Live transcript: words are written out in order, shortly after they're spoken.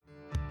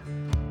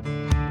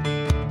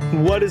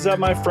What is up,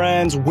 my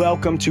friends?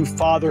 Welcome to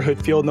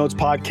Fatherhood Field Notes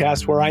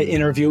podcast, where I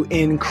interview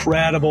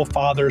incredible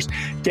fathers,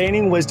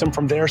 gaining wisdom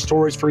from their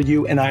stories for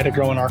you and I to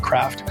grow in our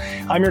craft.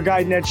 I'm your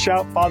guide, Ned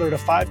Shout, father to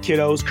 5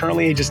 kiddos,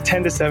 currently ages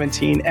 10 to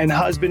 17, and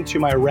husband to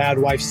my rad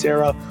wife,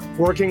 Sarah,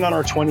 working on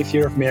our 20th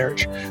year of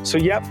marriage. So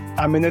yep,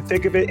 I'm in the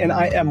thick of it, and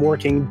I am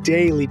working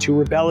daily to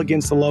rebel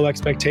against the low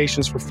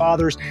expectations for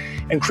fathers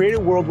and create a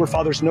world where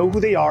fathers know who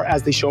they are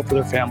as they show up for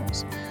their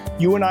families.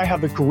 You and I have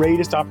the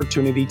greatest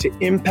opportunity to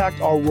impact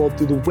our world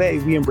through the way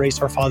we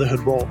embrace our fatherhood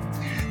role.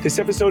 This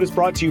episode is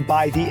brought to you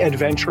by The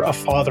Adventure of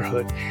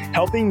Fatherhood,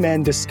 helping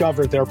men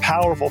discover their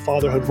powerful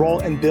fatherhood role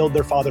and build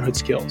their fatherhood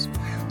skills.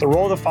 The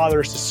role of the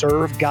father is to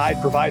serve,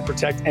 guide, provide,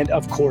 protect, and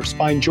of course,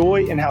 find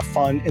joy and have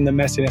fun in the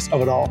messiness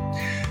of it all.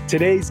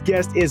 Today's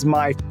guest is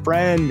my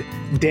friend,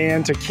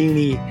 Dan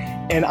Tocchini,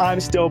 and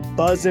I'm still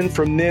buzzing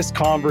from this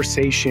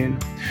conversation.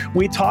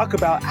 We talk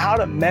about how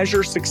to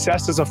measure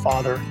success as a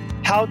father,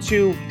 how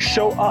to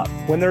show up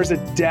when there's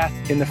a death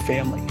in the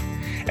family,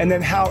 and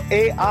then how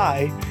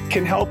AI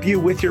can help you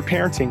with your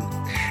parenting.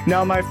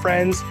 Now, my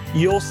friends,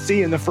 you'll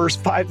see in the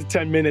first 5 to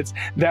 10 minutes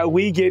that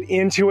we get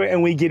into it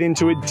and we get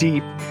into it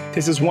deep.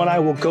 This is one I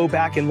will go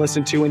back and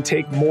listen to and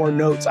take more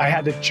notes. I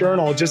had to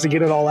journal just to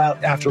get it all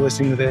out after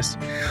listening to this.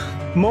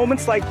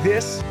 Moments like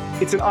this,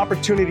 it's an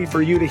opportunity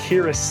for you to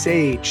hear a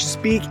sage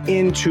speak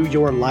into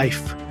your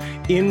life.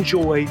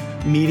 Enjoy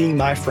meeting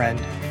my friend,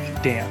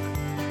 Dan.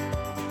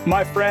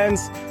 My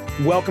friends,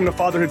 welcome to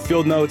Fatherhood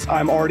Field Notes.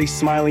 I'm already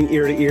smiling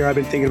ear to ear. I've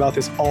been thinking about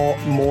this all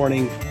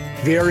morning.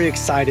 Very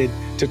excited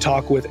to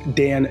talk with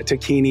Dan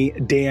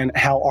Tocchini. Dan,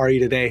 how are you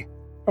today?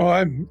 Oh,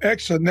 I'm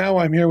excellent. Now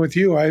I'm here with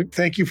you. I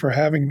thank you for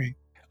having me.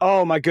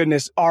 Oh my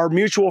goodness. Our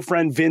mutual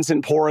friend,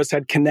 Vincent Porras,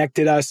 had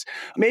connected us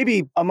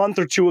maybe a month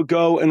or two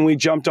ago, and we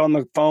jumped on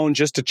the phone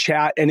just to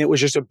chat, and it was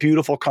just a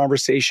beautiful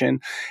conversation.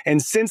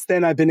 And since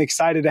then, I've been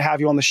excited to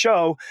have you on the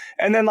show.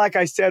 And then, like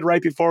I said,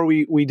 right before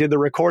we did the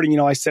recording,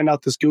 I sent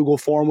out this Google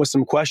form with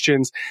some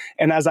questions.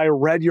 And as I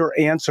read your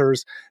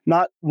answers,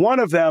 not one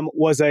of them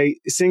was a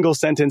single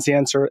sentence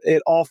answer.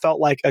 It all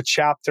felt like a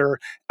chapter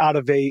out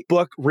of a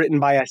book written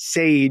by a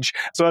sage.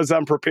 So as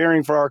I'm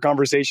preparing for our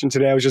conversation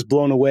today, I was just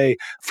blown away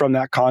from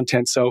that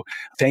content. So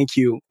thank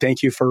you.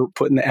 Thank you for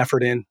putting the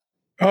effort in.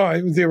 Oh,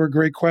 they were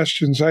great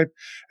questions. I've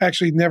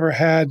actually never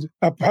had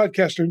a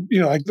podcaster,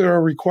 like there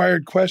are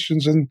required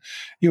questions, and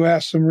you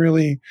asked some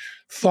really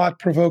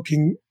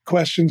thought-provoking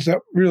questions that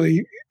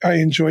really I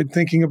enjoyed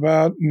thinking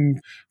about and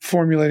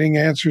formulating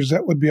answers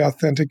that would be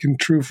authentic and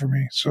true for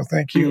me. So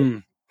thank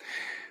you.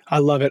 I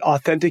love it.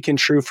 Authentic and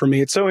true for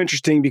me. It's so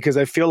interesting because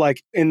I feel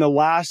like in the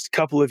last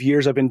couple of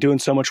years, I've been doing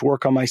so much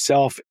work on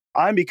myself.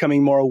 I'm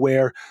becoming more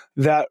aware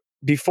that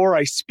before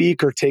I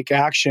speak or take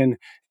action,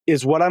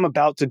 is what I'm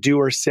about to do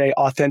or say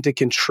authentic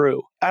and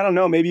true? I don't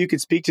know. Maybe you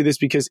could speak to this,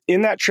 because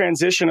in that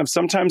transition of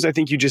sometimes I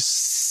think you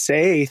just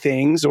say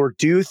things or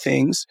do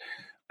things.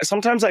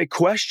 Sometimes I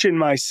question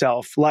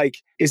myself, like,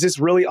 is this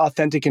really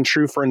authentic and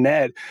true for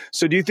Ned?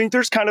 So do you think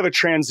there's kind of a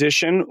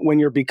transition when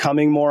you're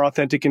becoming more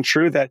authentic and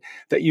true that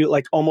you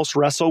like almost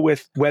wrestle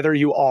with whether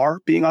you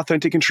are being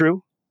authentic and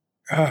true?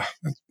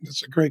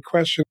 That's a great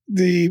question.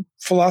 The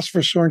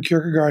philosopher Soren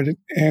Kierkegaard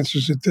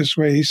answers it this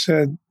way. He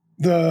said,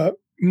 the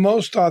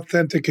most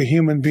authentic a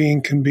human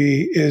being can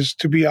be is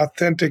to be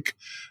authentic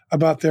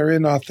about their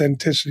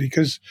inauthenticity.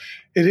 Because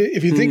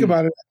if you think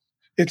about it,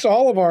 it's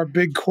all of our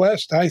big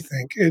quest, I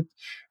think. It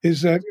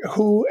is that,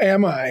 who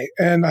am I?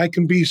 And I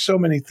can be so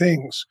many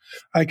things.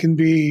 I can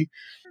be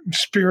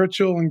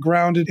spiritual and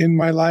grounded in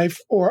my life,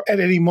 or at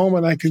any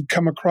moment I could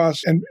come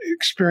across and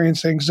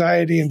experience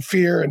anxiety and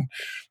fear and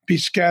be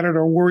scattered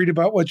or worried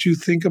about what you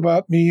think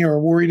about me or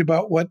worried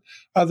about what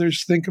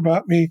others think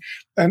about me.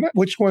 And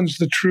which one's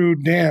the true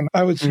Dan?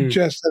 I would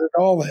suggest that it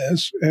all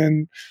is.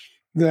 And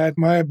that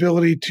my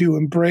ability to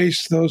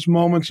embrace those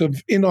moments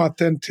of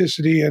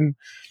inauthenticity and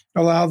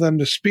allow them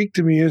to speak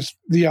to me is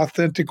the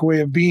authentic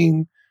way of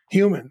being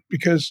human,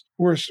 because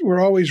we're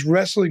always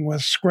wrestling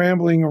with,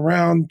 scrambling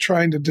around,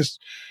 trying to just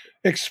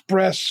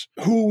express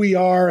who we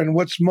are and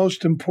what's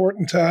most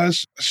important to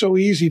us. So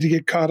easy to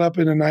get caught up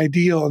in an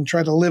ideal and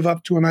try to live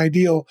up to an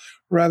ideal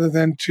rather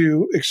than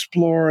to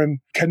explore and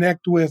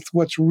connect with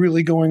what's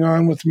really going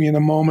on with me in a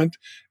moment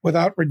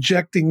without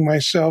rejecting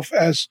myself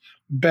as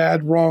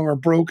bad, wrong, or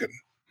broken.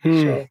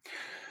 So.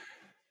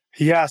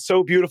 Yeah,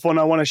 so beautiful.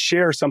 And I want to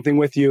share something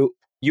with you.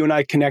 You and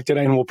I connected,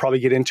 and we'll probably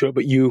get into it,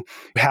 but you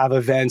have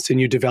events and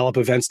you develop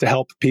events to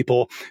help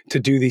people to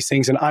do these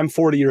things. And I'm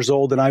 40 years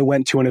old, and I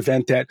went to an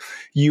event that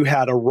you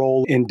had a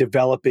role in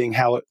developing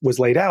how it was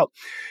laid out.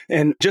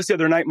 And just the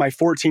other night, my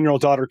 14-year-old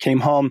daughter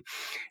came home,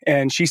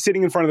 and she's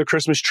sitting in front of the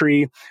Christmas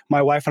tree.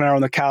 My wife and I are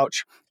on the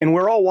couch, and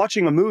we're all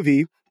watching a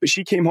movie, but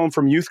she came home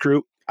from youth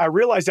group. I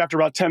realized after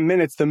about 10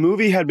 minutes, the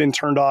movie had been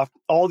turned off.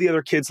 All the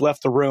other kids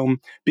left the room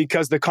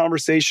because the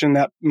conversation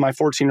that my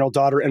 14-year-old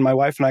daughter and my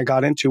wife and I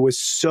got into was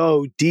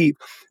so deep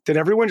that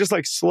everyone just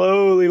like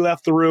slowly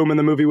left the room and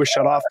the movie was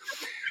shut off.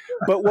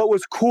 But what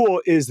was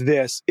cool is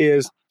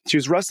she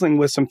was wrestling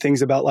with some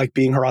things about like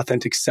being her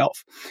authentic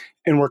self.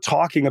 And we're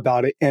talking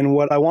about it. And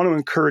what I want to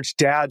encourage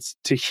dads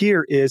to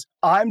hear is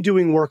I'm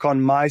doing work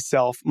on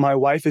myself. My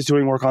wife is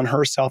doing work on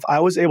herself.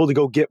 I was able to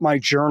go get my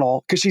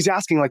journal because she's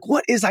asking like,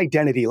 what is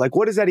identity? Like,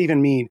 what does that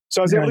even mean?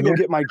 So I was able to go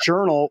get my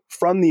journal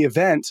from the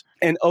event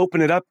and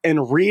open it up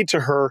and read to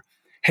her,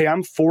 hey,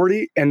 I'm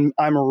 40 and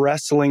I'm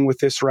wrestling with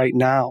this right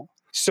now.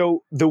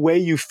 So the way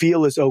you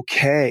feel is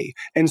okay.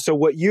 And so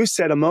what you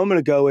said a moment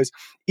ago is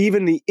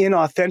even the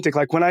inauthentic,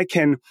 like when I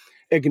can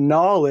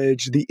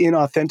acknowledge the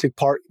inauthentic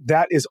part,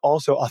 that is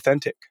also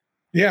authentic.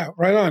 Yeah,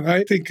 right on.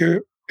 I think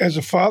as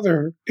a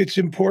father, it's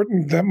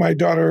important that my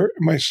daughter,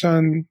 my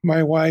son,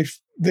 my wife,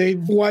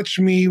 they've watched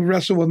me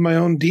wrestle with my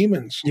own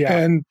demons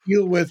and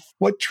deal with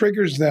what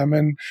triggers them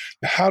and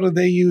how do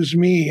they use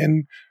me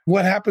and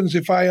what happens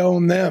if I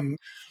own them.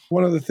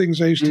 One of the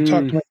things I used to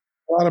talk to my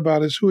a lot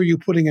about is who are you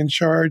putting in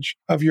charge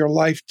of your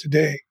life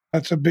today?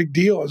 That's a big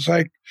deal. It's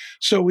like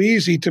so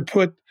easy to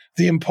put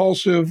the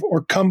impulsive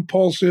or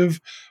compulsive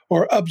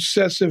or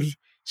obsessive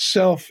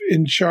self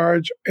in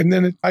charge. And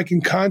then I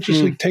can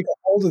consciously take a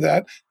hold of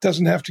that.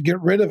 Doesn't have to get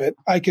rid of it.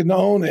 I can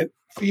own it,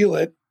 feel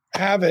it,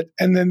 have it,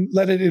 and then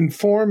let it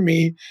inform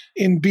me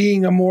in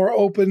being a more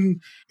open,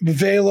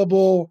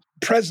 available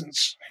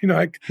presence.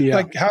 Like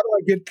how do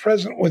I get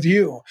present with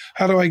you?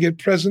 How do I get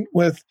present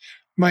with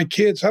my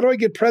kids? How do I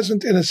get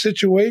present in a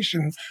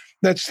situation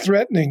that's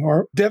threatening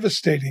or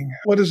devastating?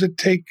 What does it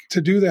take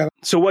to do that?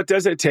 So what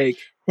does it take?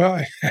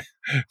 Well,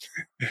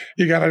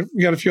 you got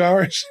a few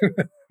hours.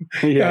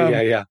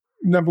 Yeah.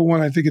 Number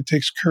one, I think it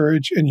takes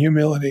courage and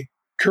humility.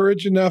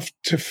 Courage enough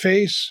to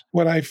face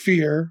what I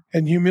fear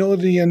and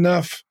humility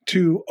enough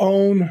to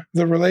own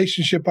the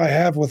relationship I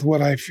have with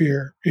what I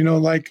fear.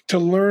 Like to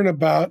learn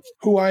about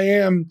who I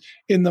am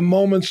in the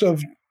moments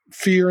of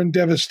fear and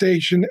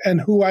devastation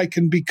and who I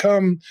can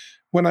become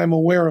when I'm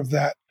aware of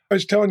that. I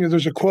was telling you,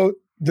 there's a quote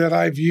that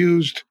I've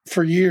used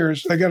for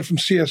years. I got it from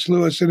C.S.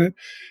 Lewis, and it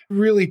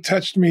really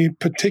touched me,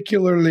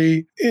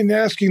 particularly in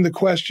asking the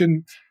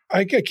question.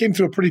 I came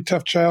through a pretty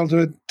tough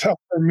childhood, tough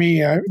for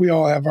me. We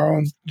all have our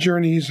own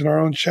journeys and our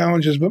own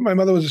challenges, but my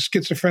mother was a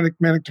schizophrenic,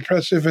 manic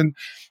depressive, and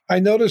I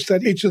noticed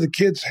that each of the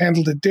kids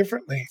handled it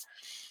differently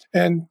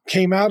and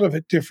came out of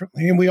it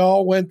differently. And we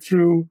all went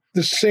through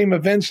the same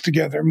events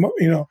together.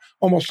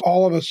 Almost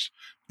all of us,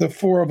 the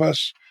four of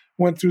us,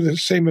 went through the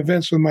same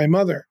events with my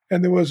mother.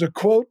 And there was a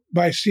quote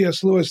by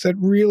C.S. Lewis that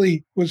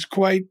really was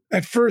quite,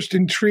 at first,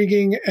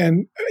 intriguing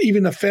and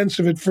even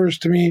offensive at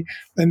first to me.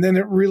 And then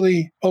it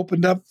really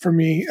opened up for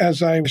me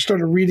as I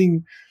started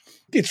reading.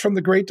 It's from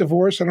The Great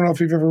Divorce. I don't know if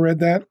you've ever read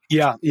that.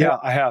 Yeah,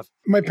 I have.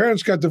 My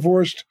parents got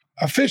divorced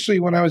officially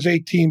when I was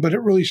 18, but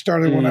it really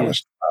started when I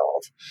was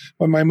 12,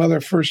 when my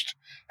mother first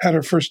had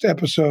her first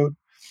episode.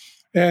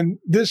 And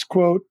this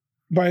quote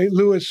by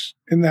Lewis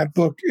in that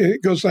book,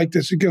 it goes like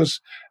this. It goes,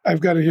 I've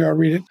got it here, I'll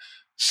read it.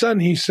 Son,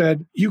 he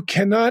said, you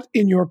cannot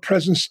in your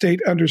present state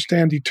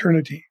understand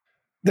eternity.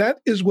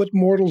 That is what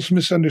mortals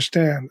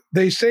misunderstand.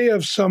 They say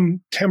of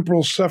some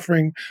temporal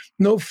suffering,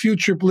 no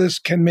future bliss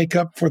can make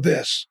up for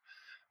this,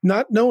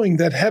 not knowing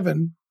that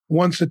heaven,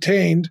 once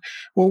attained,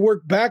 will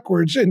work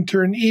backwards and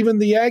turn even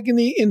the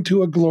agony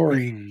into a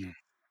glory.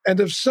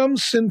 And of some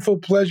sinful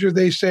pleasure,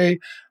 they say,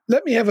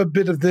 let me have a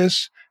bit of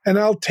this, and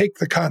I'll take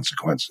the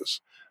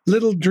consequences.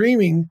 Little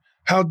dreaming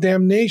how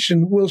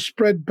damnation will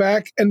spread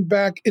back and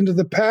back into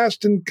the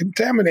past and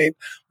contaminate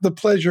the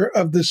pleasure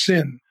of the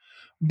sin.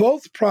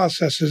 Both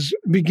processes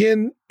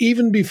begin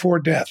even before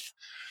death.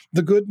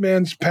 The good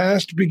man's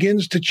past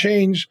begins to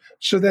change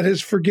so that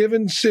his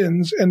forgiven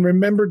sins and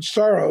remembered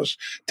sorrows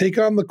take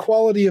on the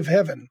quality of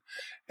heaven.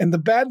 And the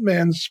bad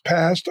man's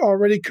past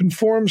already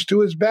conforms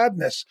to his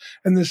badness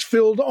and is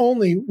filled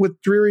only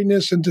with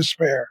dreariness and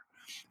despair.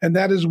 And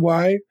that is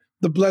why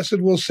the blessed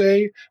will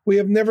say, we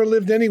have never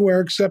lived anywhere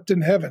except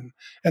in heaven.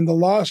 And the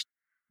lost,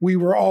 we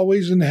were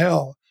always in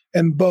hell.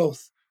 And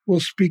both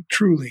will speak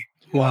truly.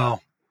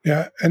 Wow.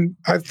 Yeah. And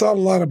I've thought a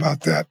lot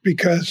about that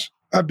because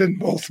I've been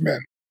both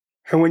men.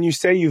 And when you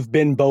say you've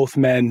been both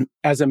men,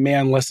 as a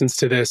man listens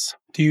to this,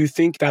 do you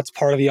think that's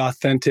part of the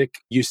authentic,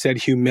 you said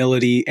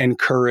humility and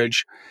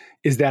courage,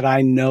 is that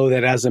I know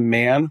that as a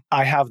man,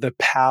 I have the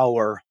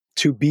power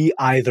to be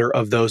either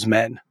of those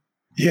men?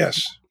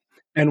 Yes.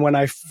 And when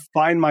I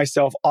find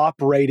myself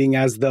operating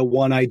as the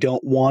one I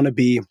don't want to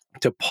be,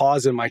 to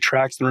pause in my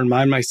tracks and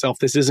remind myself,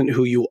 this isn't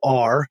who you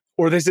are,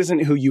 or this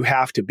isn't who you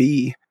have to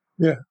be.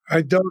 Yeah,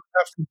 I don't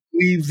have to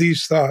believe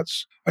these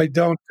thoughts. I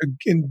don't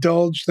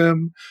indulge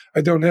them.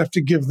 I don't have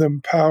to give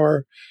them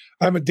power.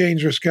 I'm a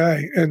dangerous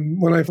guy.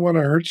 And when I want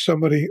to hurt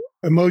somebody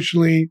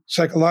emotionally,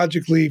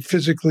 psychologically,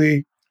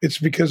 physically, it's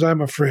because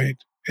I'm afraid.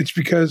 It's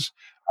because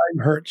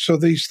I'm hurt. So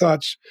these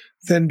thoughts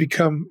then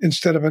become,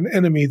 instead of an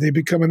enemy, they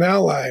become an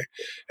ally,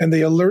 and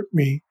they alert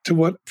me to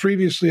what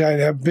previously I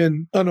have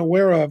been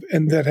unaware of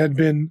and that had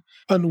been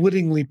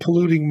unwittingly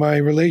polluting my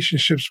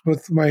relationships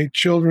with my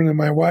children and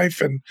my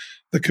wife and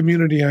the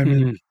community I'm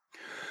in.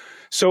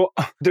 So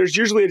there's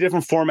usually a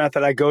different format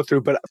that I go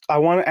through, but I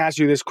want to ask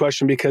you this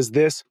question because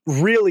this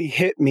really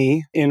hit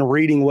me in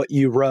reading what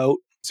you wrote.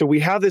 So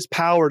we have this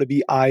power to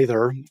be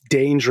either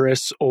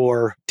dangerous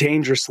or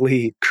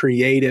dangerously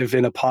creative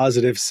in a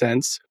positive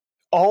sense.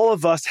 All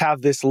of us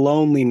have this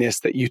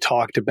loneliness that you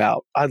talked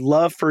about. I'd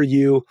love for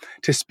you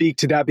to speak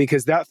to that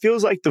because that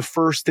feels like the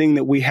first thing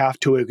that we have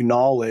to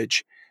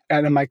acknowledge.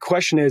 And my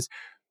question is,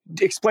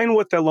 explain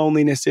what the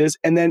loneliness is.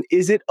 And then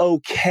is it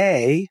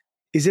okay?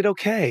 Is it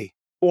okay?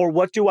 Or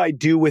what do I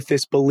do with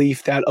this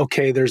belief that,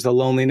 okay, there's the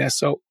loneliness,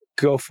 so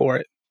go for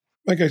it?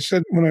 Like I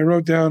said, when I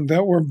wrote down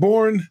that we're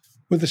born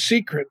with a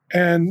secret,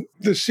 and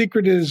the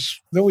secret is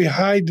that we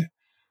hide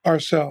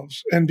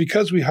ourselves. And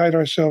because we hide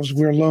ourselves,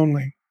 we're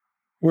lonely.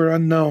 We're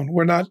unknown.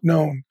 We're not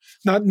known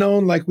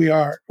like we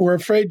are. We're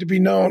afraid to be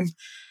known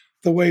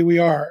the way we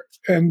are.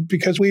 And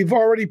because we've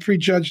already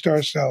prejudged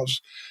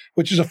ourselves,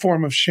 which is a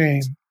form of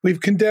shame,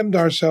 we've condemned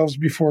ourselves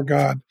before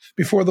God,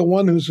 before the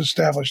one who's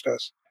established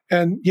us.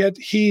 And yet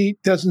he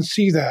doesn't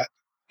see that.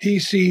 He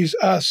sees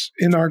us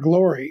in our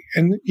glory.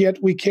 And yet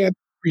we can't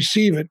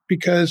receive it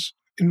because,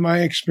 in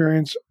my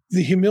experience,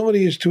 the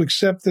humility is to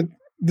accept that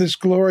this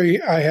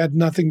glory I had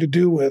nothing to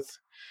do with.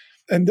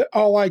 And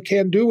all I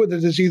can do with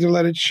it is either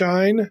let it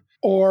shine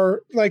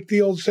or, like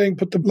the old saying,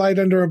 put the light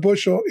under a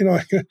bushel,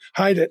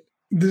 hide it.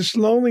 This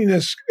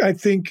loneliness, I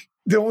think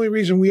the only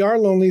reason we are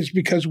lonely is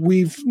because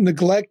we've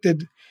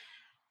neglected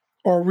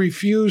or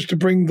refused to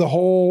bring the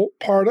whole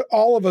part,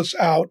 all of us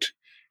out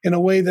in a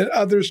way that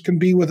others can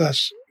be with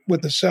us,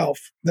 with the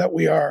self that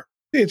we are.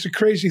 It's a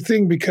crazy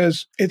thing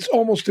because it's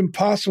almost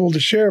impossible to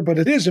share, but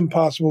it is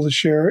impossible to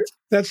share.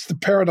 That's the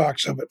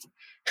paradox of it.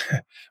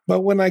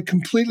 But when I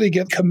completely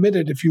get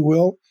committed, if you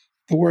will,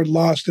 the word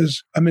lost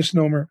is a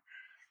misnomer.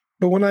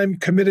 But when I'm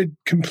committed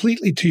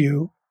completely to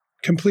you,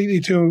 completely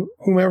to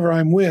whomever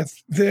I'm with,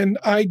 then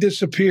I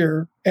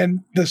disappear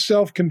and the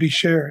self can be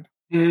shared.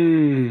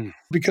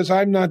 Because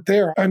I'm not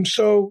there. I'm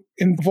so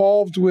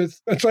involved with,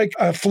 it's like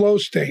a flow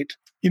state.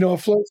 A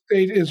flow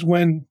state is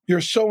when you're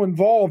so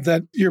involved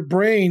that your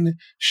brain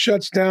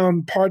shuts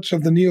down parts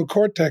of the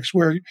neocortex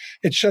where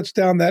it shuts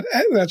down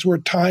that's where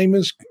time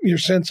is, your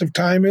sense of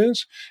time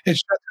is. It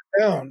shuts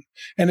it down.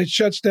 And it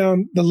shuts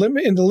down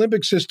in the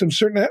limbic system,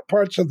 certain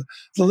parts of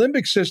the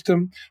limbic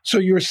system. So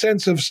your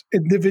sense of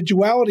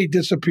individuality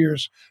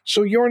disappears.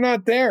 So you're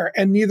not there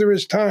and neither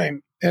is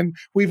time. And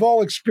we've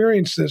all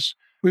experienced this.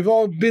 We've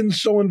all been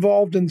so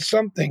involved in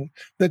something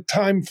that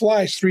time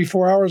flies.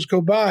 3-4 hours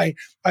go by.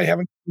 I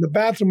haven't in the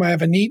bathroom. I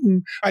haven't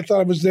eaten. I thought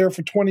I was there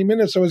for 20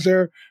 minutes. I was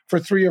there for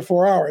 3 or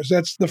 4 hours.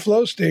 That's the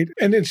flow state.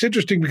 And it's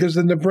interesting because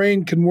then the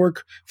brain can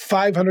work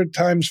 500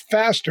 times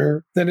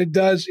faster than it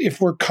does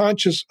if we're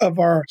conscious of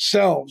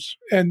ourselves.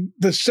 And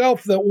the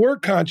self that we're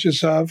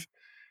conscious of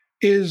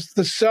is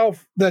the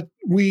self that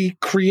we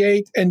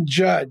create and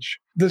judge.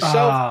 The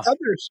self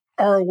others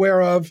are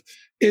aware of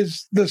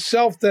is the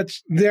self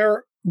that's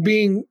there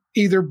being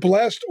either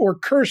blessed or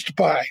cursed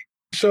by.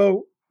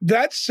 So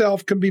that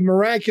self can be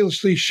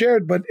miraculously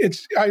shared, but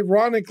it's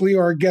ironically,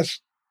 or I guess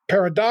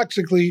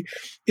paradoxically,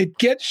 it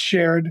gets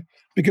shared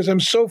because I'm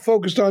so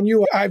focused on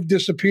you, I've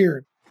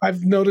disappeared.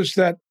 I've noticed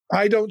that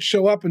I don't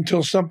show up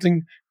until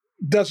something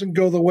doesn't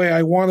go the way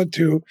I want it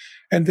to,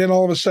 and then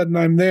all of a sudden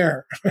I'm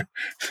there.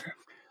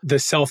 The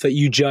self that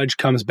you judge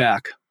comes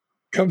back,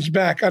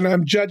 and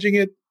I'm judging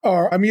it,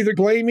 or I'm either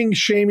blaming,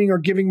 shaming, or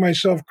giving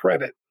myself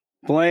credit.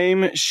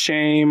 Blame,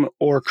 shame,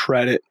 or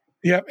credit.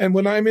 Yeah. And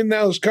when I'm in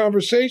those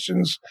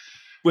conversations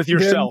with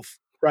yourself,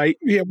 right?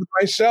 Yeah, with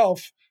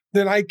myself,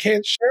 then I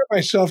can't share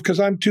myself because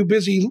I'm too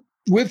busy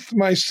with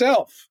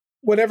myself,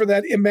 whatever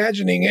that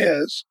imagining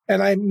is.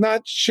 And I'm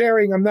not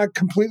sharing, I'm not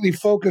completely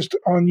focused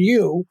on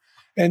you.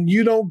 And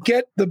you don't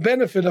get the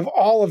benefit of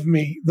all of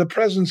me, the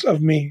presence of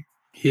me.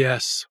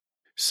 Yes.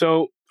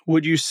 So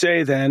would you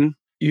say then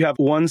you have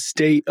one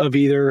state of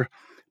either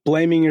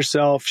blaming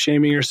yourself,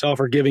 shaming yourself,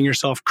 or giving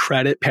yourself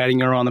credit, patting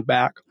her on the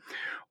back,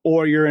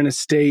 or you're in a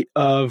state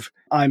of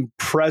I'm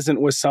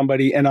present with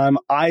somebody and I'm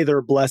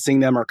either blessing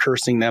them or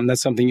cursing them.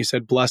 That's something you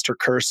said, blessed or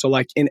cursed. So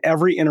like in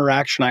every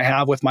interaction I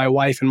have with my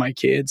wife and my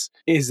kids,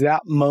 is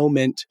that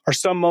moment, are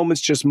some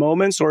moments just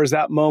moments, or is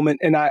that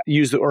moment, and I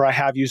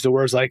have used the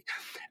words like,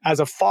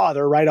 as a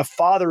father, right? A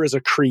father is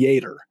a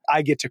creator.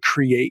 I get to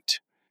create.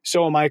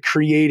 So am I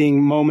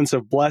creating moments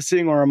of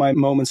blessing or am I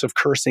moments of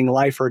cursing,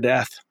 life or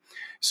death?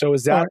 So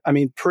is that,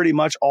 pretty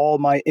much all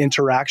my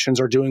interactions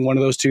are doing one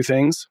of those two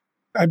things?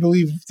 I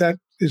believe that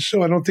is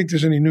so. I don't think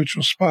there's any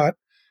neutral spot.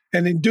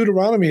 And in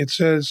Deuteronomy, it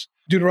says,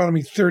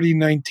 Deuteronomy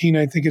 30:19,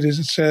 I think it is,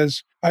 it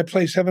says, I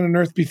place heaven and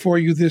earth before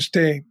you this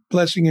day,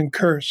 blessing and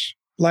curse,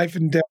 life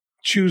and death.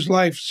 Choose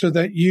life so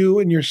that you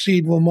and your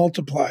seed will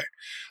multiply.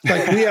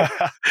 Like we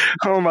have.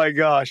 Oh my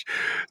gosh,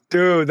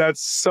 dude,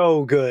 that's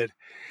so good.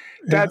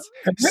 That's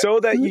so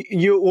that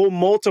you will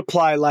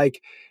multiply, like,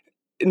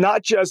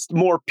 not just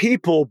more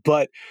people,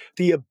 but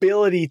the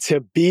ability to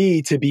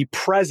be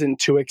present,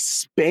 to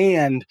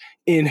expand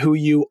in who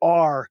you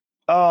are.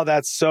 Oh,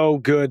 that's so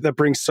good. That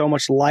brings so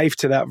much life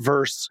to that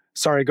verse.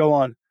 Sorry, go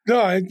on.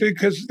 No,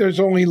 because there's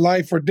only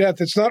life or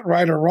death. It's not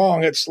right or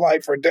wrong. It's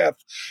life or death.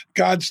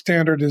 God's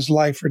standard is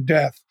life or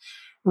death.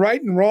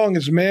 right and wrong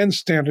is man's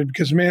standard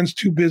because man's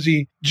too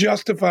busy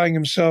justifying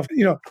himself.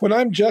 When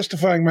I'm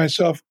justifying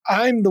myself,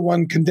 I'm the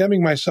one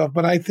condemning myself,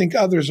 but I think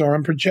others are.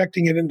 I'm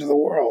projecting it into the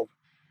world.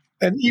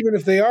 And even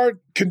if they are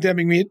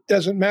condemning me, it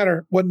doesn't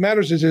matter. What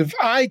matters is if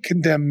I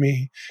condemn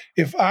me,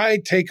 if I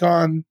take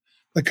on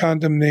the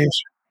condemnation.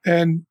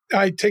 And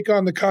I take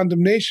on the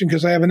condemnation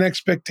because I have an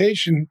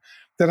expectation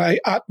that I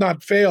ought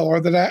not fail or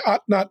that I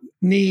ought not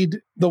need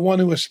the one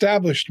who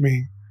established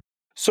me.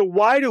 So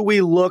why do we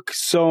look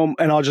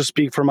and I'll just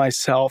speak for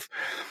myself,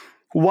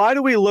 why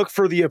do we look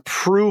for the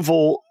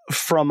approval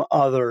from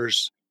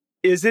others?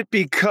 Is it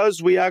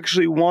because we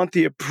actually want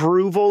the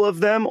approval of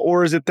them,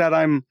 or is it that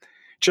I'm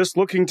just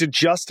looking to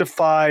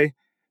justify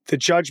the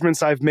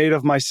judgments I've made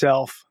of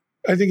myself?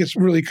 I think it's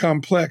really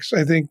complex.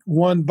 I think,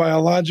 one,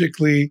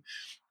 biologically,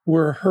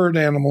 we're herd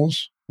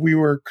animals. We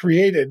were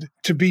created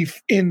to be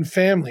in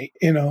family,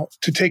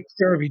 to take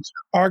care of each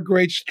other. Our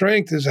great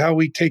strength is how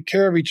we take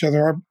care of each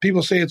other.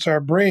 People say it's our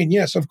brain.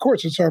 Yes, of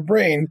course, it's our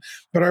brain,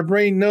 but our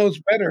brain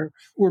knows better.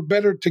 We're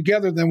better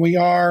together than we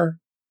are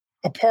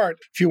apart.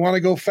 If you want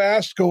to go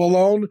fast, go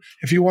alone.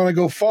 If you want to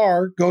go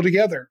far, go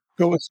together.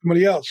 Go with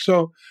somebody else.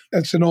 So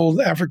that's an old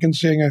African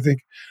saying, I think.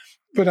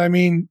 But I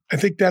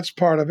think that's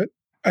part of it.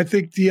 I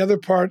think the other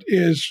part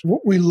is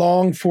what we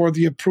long for,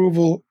 the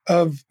approval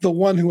of the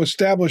one who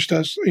established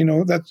us.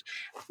 That's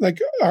like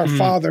our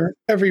father.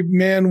 Every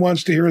man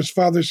wants to hear his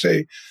father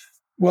say,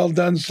 "Well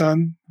done,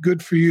 son.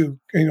 Good for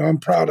you. I'm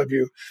proud of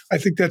you." I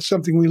think that's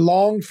something we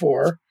long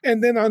for.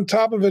 And then on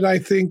top of it, I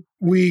think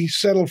we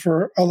settle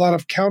for a lot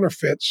of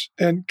counterfeits,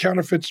 and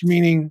counterfeits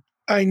meaning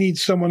I need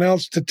someone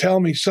else to tell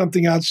me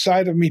something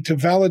outside of me to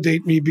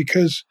validate me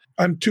because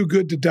I'm too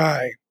good to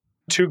die.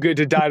 Too good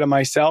to die to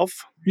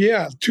myself?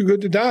 Yeah, too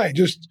good to die.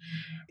 Just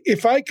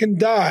if I can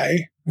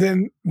die,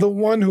 then the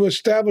one who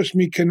established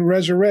me can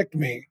resurrect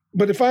me.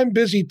 But if I'm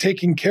busy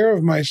taking care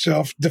of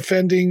myself,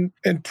 defending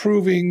and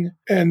proving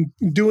and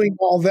doing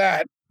all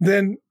that,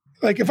 then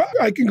if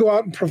I can go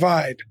out and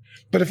provide,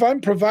 but if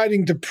I'm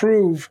providing to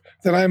prove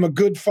that I'm a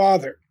good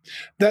father,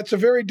 that's a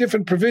very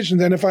different provision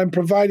than if I'm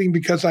providing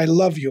because I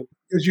love you,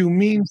 because you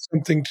mean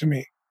something to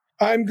me.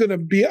 I'm going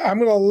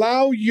to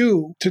allow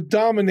you to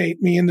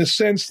dominate me in the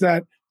sense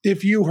that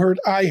if you hurt,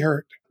 I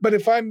hurt. But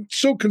if I'm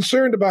so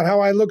concerned about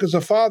how I look as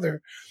a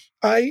father,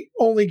 I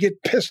only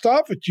get pissed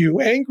off at you,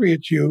 angry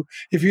at you,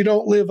 if you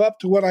don't live up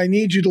to what I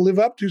need you to live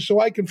up to so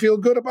I can feel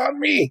good about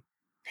me.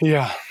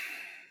 Yeah.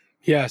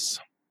 Yes.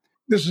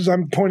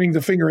 I'm pointing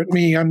the finger at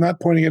me. I'm not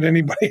pointing at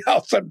anybody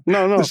else.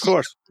 No, of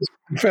course.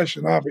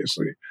 Confession,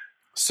 obviously.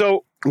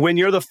 So when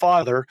you're the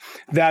father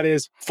that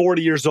is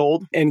 40 years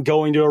old and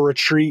going to a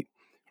retreat,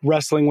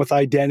 wrestling with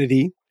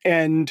identity,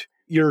 and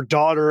your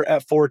daughter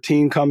at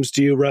 14 comes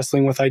to you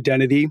wrestling with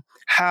identity,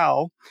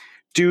 how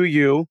do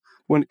you,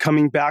 when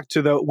coming back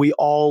to we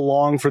all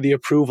long for the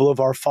approval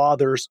of our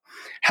fathers,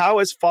 how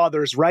as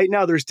fathers, right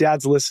now there's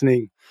dads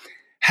listening,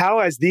 how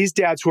as these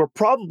dads who are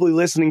probably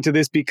listening to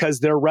this because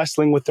they're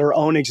wrestling with their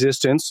own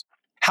existence,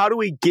 how do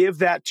we give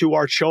that to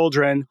our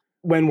children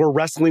when we're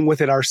wrestling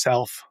with it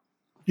ourselves?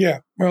 Yeah,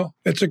 well,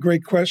 that's a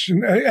great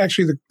question.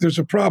 Actually, there's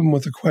a problem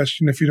with the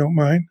question, if you don't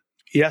mind.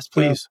 Yes,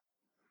 please.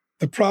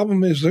 The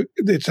problem is that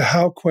it's a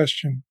how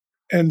question,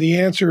 and the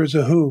answer is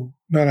a who,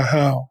 not a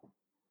how.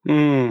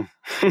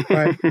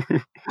 Right?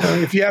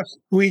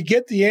 We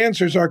get the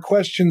answers our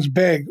questions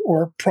beg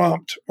or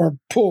prompt or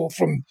pull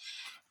from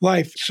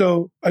life.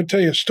 So I tell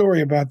you a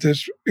story about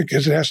this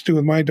because it has to do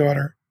with my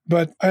daughter.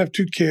 But I have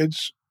two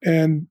kids,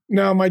 and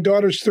now my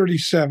daughter's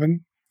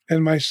 37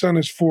 and my son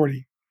is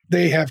 40.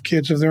 They have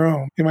kids of their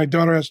own. And my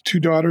daughter has two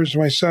daughters.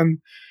 My son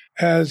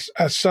has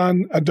a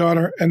son, a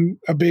daughter, and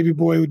a baby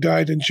boy who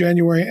died in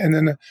January. And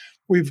then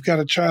we've got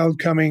a child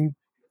coming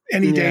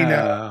any day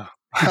now.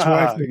 His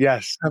wife,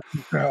 yes.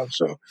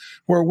 So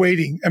we're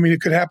waiting.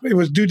 It could happen.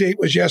 Due date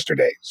was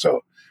yesterday.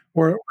 So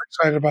we're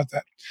excited about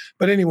that.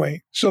 But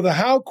anyway, so the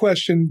how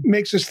question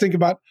makes us think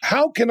about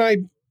how can I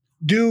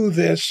do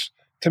this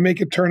to make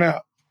it turn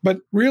out? But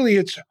really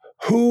it's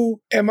who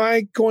am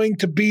I going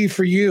to be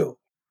for you?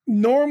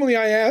 Normally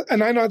I ask,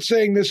 and I'm not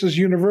saying this is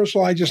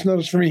universal, I just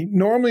noticed for me,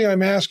 normally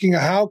I'm asking a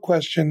how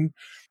question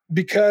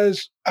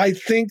because I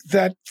think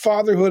that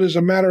fatherhood is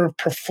a matter of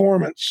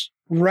performance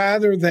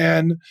rather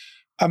than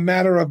a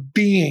matter of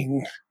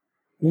being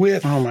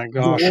with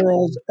the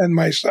world and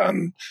my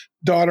son,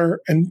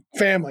 daughter, and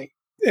family.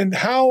 And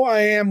how I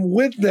am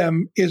with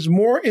them is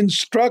more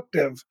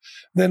instructive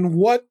than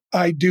what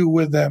I do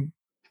with them.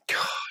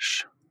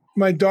 Gosh.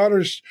 My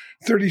daughter's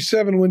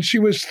 37. When she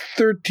was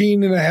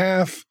 13 and a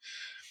half,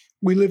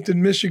 we lived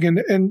in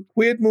Michigan, and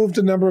we had moved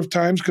a number of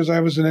times because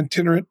I was an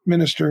itinerant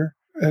minister,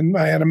 and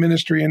I had a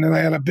ministry, and then I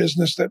had a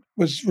business that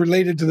was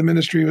related to the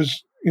ministry. It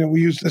was, we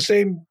used the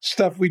same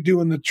stuff we do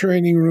in the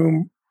training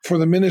room for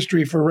the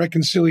ministry for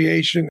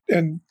reconciliation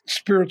and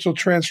spiritual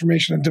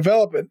transformation and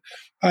development.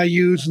 I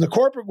use in the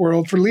corporate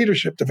world for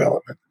leadership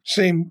development.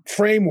 Same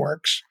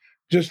frameworks,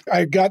 just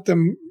I got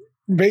them,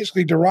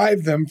 basically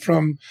derived them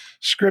from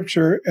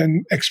scripture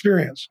and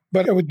experience.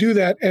 But I would do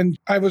that, and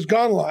I was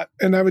gone a lot,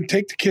 and I would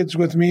take the kids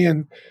with me,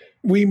 and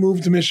we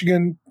moved to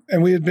Michigan,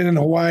 and we had been in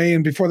Hawaii.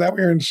 And before that,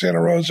 we were in Santa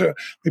Rosa.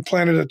 We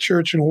planted a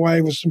church in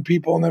Hawaii with some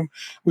people, and then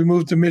we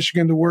moved to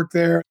Michigan to work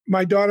there.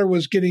 My daughter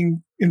was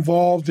getting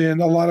involved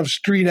in a lot of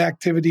street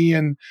activity,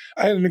 and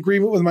I had an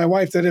agreement with my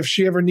wife that if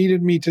she ever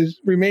needed me to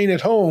remain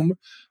at home,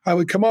 I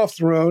would come off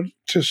the road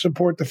to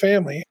support the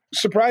family.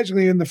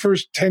 Surprisingly, in the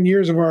first 10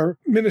 years of our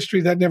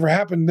ministry, that never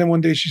happened. Then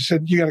one day she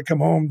said, "You got to come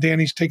home.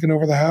 Danny's taking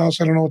over the house.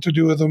 I don't know what to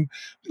do with him.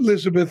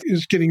 Elizabeth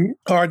is getting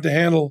hard to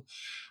handle."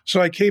 So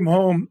I came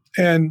home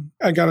and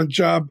I got a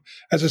job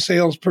as a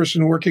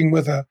salesperson working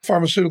with a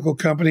pharmaceutical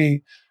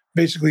company,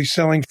 basically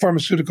selling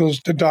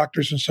pharmaceuticals to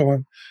doctors and so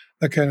on,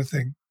 that kind of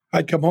thing.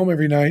 I'd come home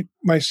every night.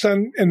 My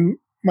son and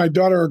my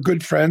daughter are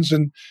good friends,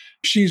 and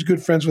she's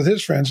good friends with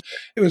his friends.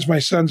 It was my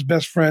son's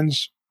best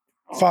friend's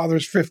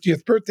father's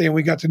 50th birthday, and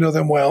we got to know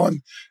them well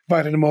and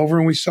invited him over,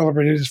 and we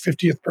celebrated his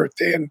 50th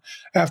birthday. And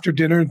after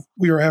dinner,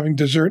 we were having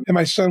dessert, and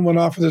my son went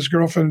off with his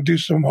girlfriend to do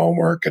some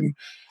homework and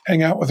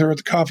hang out with her at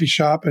the coffee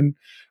shop. And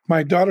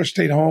my daughter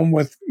stayed home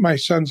with my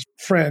son's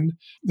friend.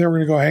 They were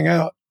going to go hang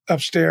out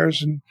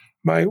upstairs. And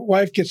my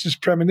wife gets this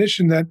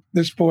premonition that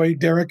this boy,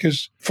 Derek,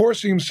 is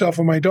forcing himself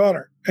on my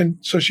daughter. And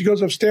so she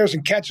goes upstairs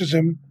and catches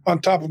him on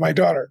top of my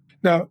daughter.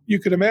 Now, you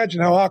could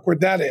imagine how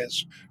awkward that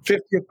is.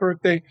 50th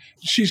birthday.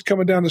 She's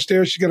coming down the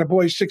stairs. She's got a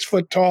boy 6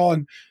 foot tall,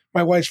 and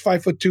my wife's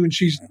 5'2", and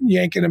she's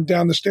yanking him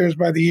down the stairs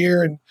by the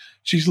ear, and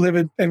she's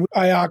livid. And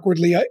I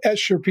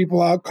usher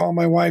people out, call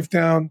my wife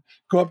down,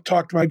 go up,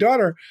 talk to my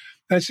daughter.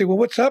 And I say, "Well,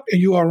 what's up? Are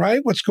you all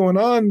right? What's going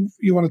on?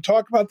 You want to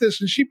talk about this?"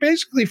 And she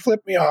basically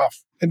flipped me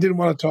off and didn't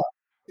want to talk.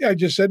 I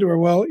just said to her,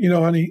 "Well,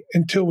 honey,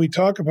 until we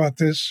talk about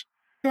this,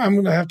 I'm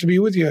going to have to be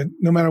with you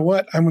no matter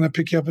what. I'm going to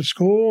pick you up at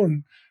school,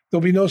 and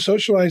there'll be no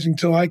socializing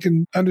till I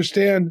can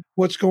understand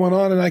what's going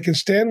on and I can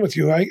stand with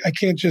you. I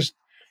can't just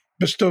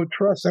bestow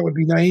trust. That would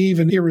be naive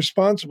and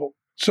irresponsible."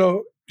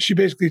 So she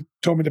basically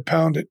told me to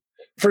pound it.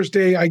 First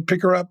day, I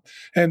pick her up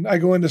and I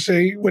go in to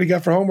say, "What do you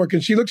got for homework?"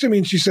 And she looks at me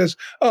and she says,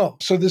 "Oh,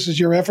 so this is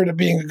your effort at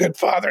being a good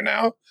father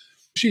now?"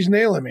 She's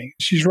nailing me.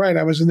 She's right.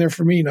 I was in there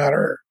for me, not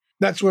her.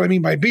 That's what I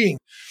mean by being.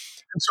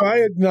 And so I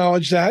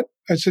acknowledged that.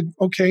 I said,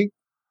 "Okay,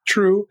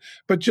 true.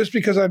 But just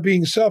because I'm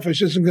being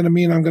selfish isn't going to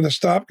mean I'm going to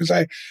stop,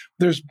 because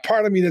there's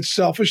part of me that's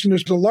selfish and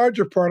there's a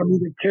larger part of me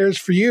that cares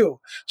for you.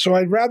 So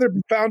I'd rather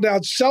be found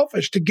out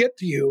selfish to get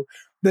to you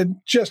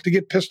than just to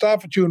get pissed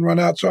off at you and run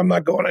out. So I'm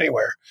not going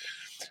anywhere.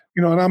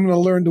 And I'm going to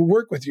learn to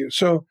work with you."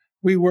 So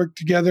we worked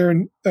together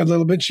and a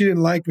little bit. She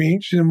didn't like me.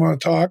 She didn't want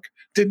to talk,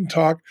 didn't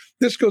talk.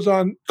 This goes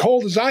on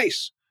cold as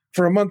ice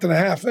for a month and a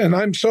half. And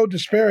I'm so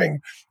despairing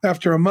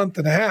after a month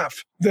and a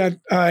half that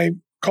I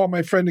called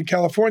my friend in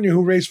California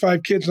who raised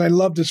 5 kids, and I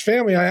loved his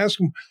family. I asked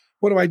him,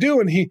 "What do I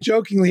do?" And he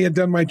jokingly had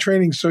done my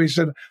training. So he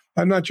said,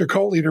 "I'm not your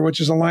cult leader,"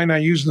 which is a line I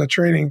use in the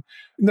training.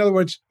 In other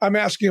words, I'm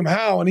asking him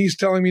how, and he's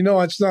telling me,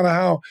 "No, it's not a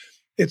how.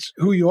 It's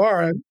who you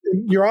are. And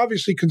you're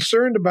obviously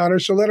concerned about her,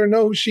 so let her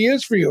know who she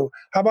is for you.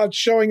 How about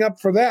showing up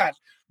for that?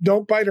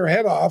 Don't bite her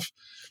head off."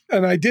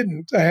 And I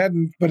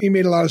hadn't, but he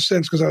made a lot of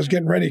sense because I was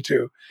getting ready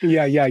to.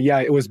 Yeah.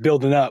 It was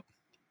building up.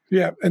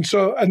 Yeah. And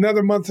so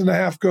another month and a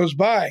half goes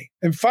by.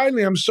 And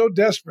finally, I'm so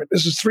desperate.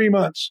 This is 3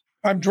 months.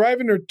 I'm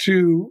driving her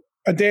to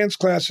a dance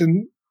class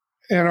in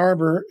Ann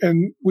Arbor,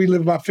 and we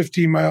live about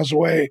 15 miles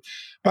away.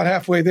 About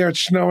halfway there,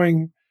 it's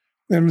snowing,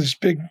 and this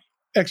big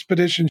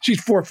expedition. She's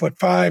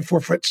 4'5",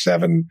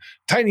 4'7",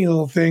 tiny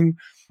little thing,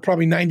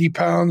 probably 90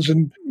 pounds,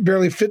 and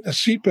barely fit in a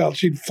seatbelt.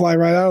 She'd fly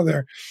right out of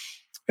there.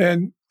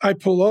 And I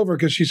pull over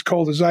because she's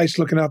cold as ice,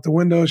 looking out the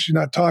window. She's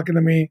not talking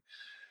to me.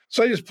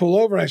 So I just pull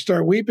over and I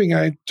start weeping.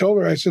 I told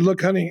her, I said,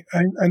 "Look, honey,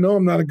 I know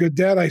I'm not a good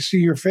dad. I see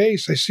your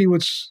face. I see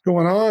what's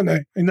going on.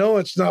 I know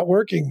it's not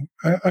working.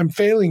 I'm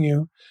failing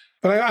you.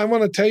 But I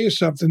want to tell you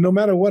something. No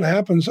matter what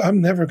happens, I'm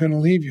never going to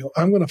leave you.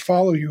 I'm going to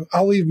follow you.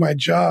 I'll leave my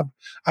job.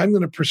 I'm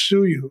going to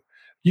pursue you.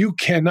 You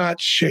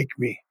cannot shake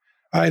me.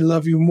 I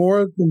love you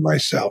more than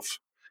myself,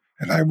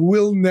 and I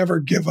will never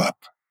give up."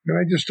 And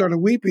I just started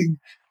weeping,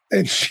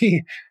 and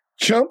she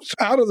jumps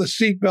out of the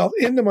seatbelt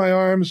into my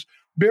arms,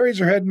 buries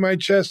her head in my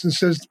chest, and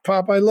says,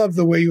 "Pop, I love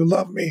the way you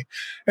love me."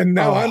 And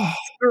now I'm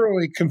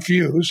thoroughly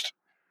confused.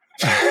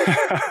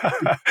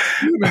 I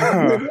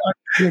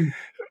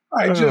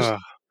just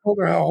told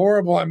her how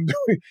horrible I'm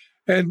doing.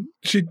 And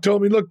she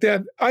told me, "Look,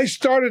 Dad, I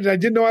started. I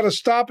didn't know how to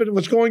stop it. It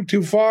was going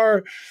too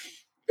far.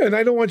 And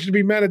I don't want you to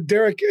be mad at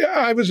Derek.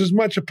 I was as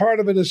much a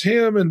part of it as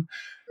him. And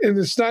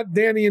it's not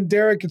Danny and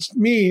Derek. It's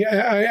me.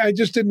 I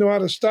just didn't know how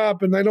to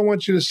stop. And I don't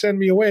want you to send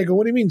me away." I go,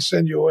 "What do you mean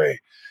send you away?"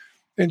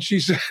 And she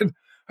said,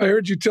 "I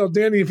heard you tell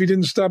Danny if he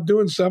didn't stop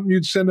doing something,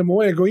 you'd send him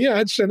away." I go, "Yeah,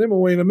 I'd send him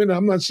away in a minute.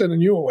 I'm not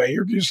sending you away.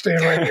 You're staying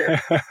right here."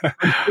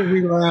 And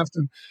we laughed.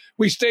 And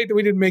we stayed.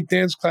 We didn't make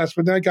dance class.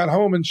 But then I got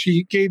home and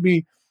she gave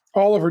me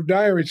all of her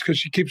diaries because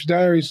she keeps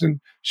diaries. And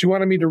she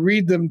wanted me to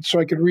read them so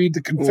I could read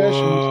the confessions.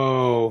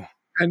 Whoa.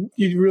 And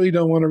you really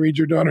don't want to read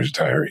your daughter's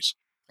diaries.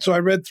 So I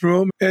read through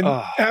them. And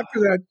after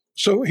that,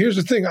 so here's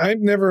the thing. I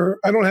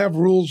don't have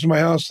rules in my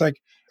house like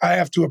I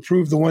have to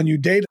approve the one you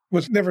date. It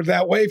was never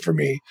that way for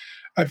me.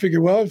 I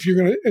figured, well, if you're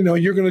going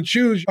to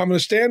choose, I'm going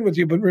to stand with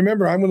you. But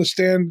remember, I'm going to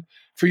stand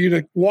for you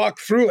to walk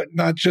through it,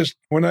 not just,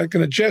 we're not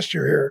going to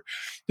gesture here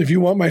if you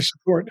want my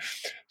support.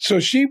 So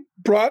she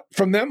brought,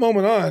 from that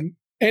moment on,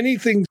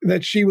 anything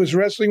that she was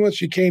wrestling with,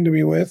 she came to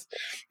me with.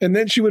 And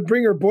then she would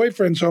bring her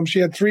boyfriends home. She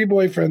had 3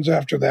 boyfriends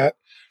after that.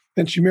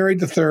 And she married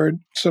the 3rd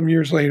some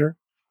years later,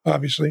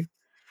 obviously.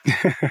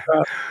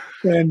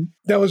 And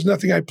that was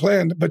nothing I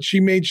planned, but she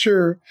made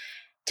sure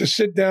to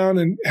sit down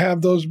and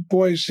have those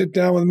boys sit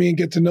down with me and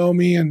get to know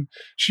me. And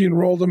she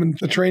enrolled them in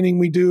the training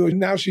we do. And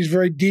now she's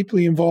very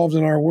deeply involved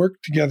in our work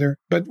together.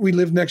 But we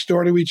live next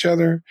door to each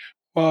other.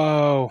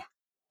 Whoa.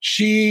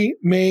 She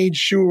made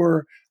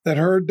sure that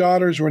her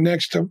daughters were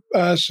next to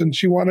us, and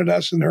she wanted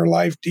us in her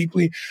life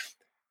deeply.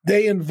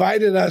 They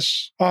invited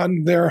us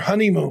on their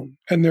honeymoon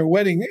and their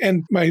wedding.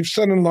 And my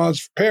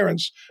son-in-law's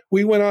parents,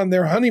 we went on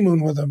their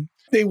honeymoon with them.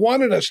 They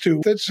wanted us to.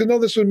 They said, no,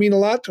 this would mean a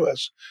lot to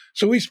us.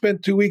 So we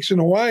spent 2 weeks in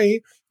Hawaii,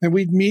 and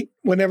we'd meet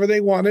whenever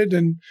they wanted,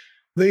 and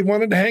they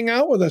wanted to hang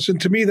out with us. And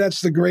to me,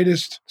 that's the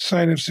greatest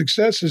sign of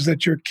success, is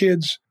that your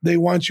kids, they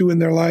want you in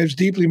their lives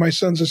deeply. My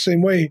son's the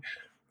same way.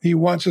 He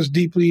wants us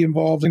deeply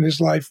involved in his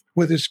life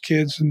with his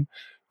kids. And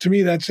to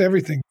me, that's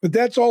everything. But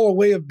that's all a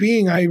way of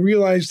being. I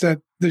realized that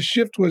the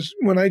shift was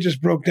when I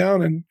just broke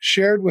down and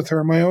shared with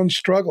her my own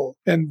struggle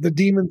and the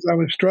demons I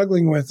was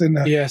struggling with. And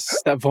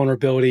yes, that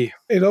vulnerability.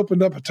 It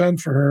opened up a ton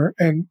for her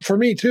and for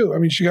me too. I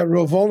mean, she got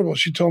real vulnerable.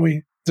 She told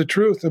me the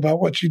truth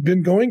about what she'd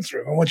been going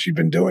through and what she'd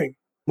been doing.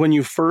 When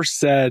you first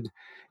said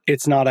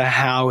it's not a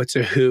how, it's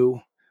a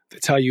who,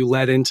 that's how you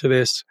led into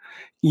this,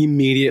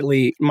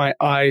 immediately my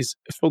eyes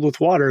filled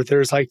with water.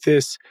 There's like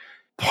this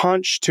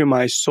punch to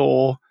my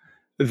soul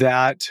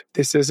that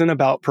this isn't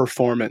about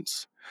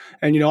performance.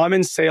 And, I'm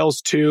in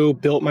sales too,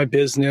 built my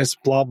business,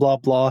 blah, blah,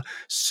 blah.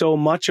 So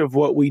much of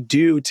what we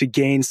do to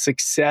gain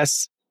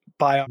success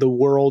by the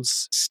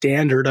world's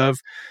standard of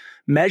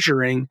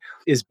measuring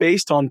is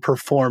based on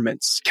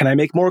performance. Can I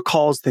make more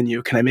calls than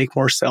you? Can I make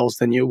more sales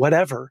than you?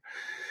 Whatever.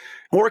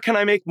 Or can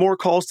I make more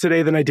calls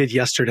today than I did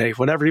yesterday?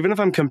 Whatever. Even if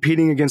I'm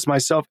competing against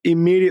myself,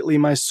 immediately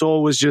my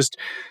soul was just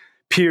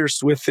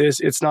pierced with this.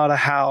 It's not a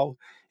how,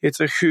 it's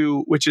a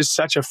who, which is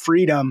such a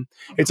freedom.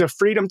 It's a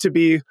freedom to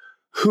be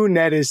who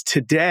Ned is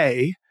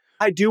today.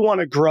 I do want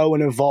to grow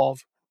and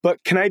evolve,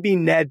 but can I be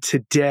Ned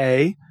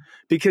today?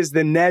 Because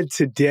the Ned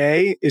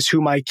today is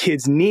who my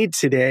kids need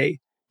today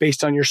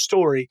based on your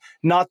story,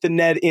 not the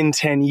Ned in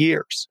 10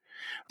 years.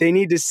 They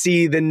need to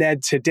see the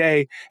Ned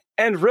today.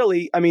 And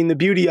really, I mean, the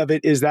beauty of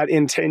it is that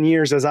in 10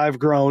 years, as I've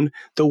grown,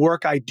 the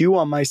work I do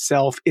on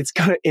myself, it's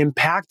going to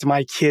impact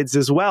my kids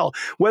as well,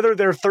 whether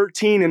they're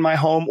 13 in my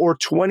home or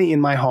 20 in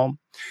my home.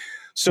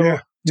 So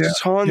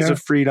tons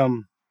of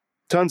freedom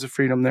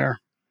there.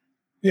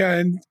 Yeah,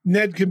 and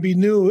Ned can be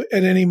new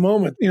at any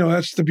moment.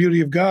 That's the beauty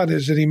of God,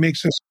 is that he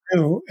makes us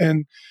new.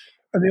 And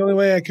the only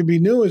way I can be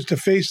new is to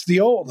face the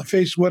old, to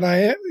face what I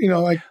am,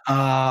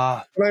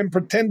 what I'm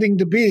pretending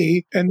to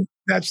be. And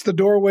that's the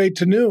doorway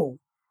to new.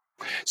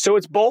 So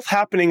it's both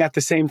happening at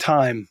the same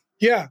time.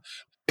 Yeah.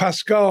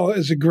 Pascal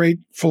is a great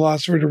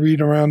philosopher to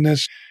read around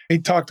this. He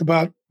talked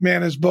about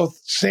man as both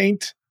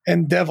saint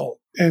and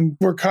devil. And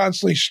we're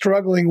constantly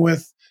struggling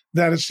with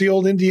that. It's the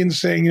old Indian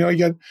saying, you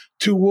got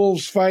 2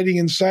 wolves fighting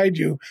inside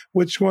you.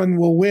 Which one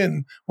will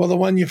win? Well, the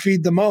one you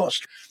feed the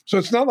most. So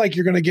it's not like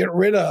you're going to get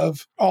rid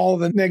of all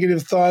the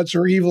negative thoughts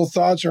or evil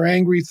thoughts or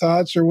angry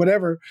thoughts or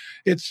whatever.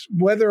 It's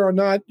whether or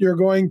not you're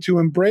going to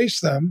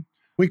embrace them.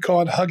 We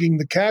call it hugging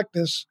the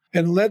cactus,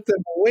 and let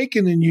them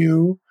awaken in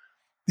you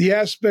the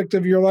aspect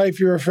of your life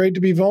you're afraid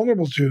to be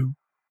vulnerable to.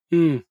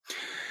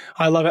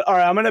 I love it. All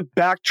right, I'm going to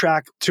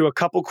backtrack to a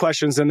couple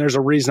questions, and there's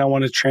a reason I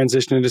want to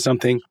transition into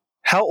something.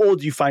 How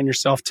old do you find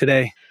yourself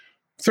today?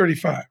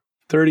 35.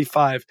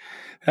 35.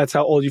 That's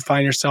how old you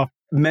find yourself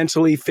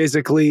mentally,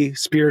 physically,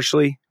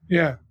 spiritually?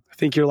 Yeah. I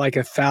think you're like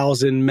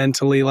 1,000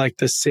 mentally, like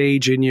the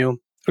sage in you.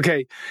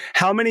 Okay.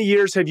 How many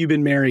years have you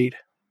been married?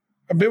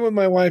 I've been with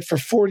my wife for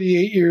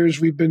 48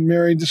 years. We've been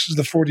married. This is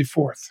the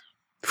 44th.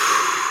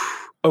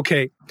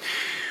 Okay.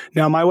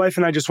 Now, my wife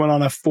and I just went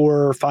on a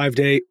 4 or 5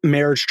 day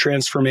marriage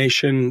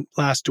transformation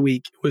last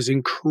week. It was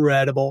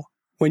incredible.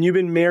 When you've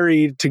been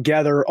married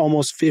together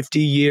almost 50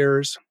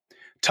 years,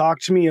 talk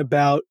to me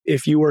about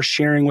if you were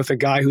sharing with a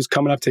guy who's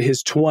coming up to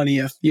his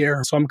 20th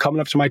year. So I'm coming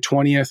up to my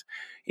 20th,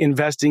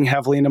 investing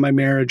heavily into my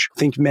marriage. I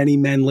think many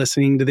men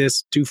listening to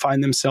this do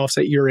find themselves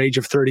at your age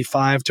of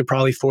 35 to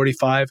probably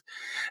 45.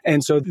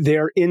 And so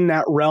they're in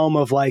that realm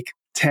of like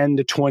 10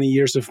 to 20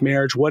 years of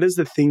marriage. What is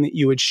the thing that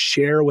you would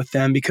share with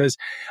them? Because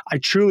I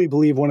truly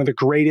believe one of the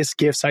greatest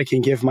gifts I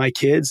can give my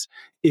kids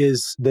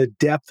is the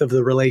depth of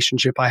the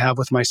relationship I have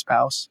with my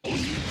spouse.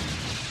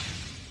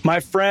 My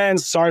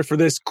friends, sorry for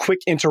this quick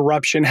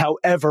interruption.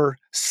 However,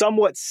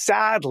 somewhat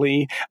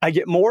sadly, I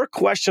get more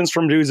questions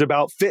from dudes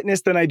about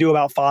fitness than I do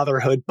about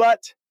fatherhood.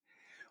 But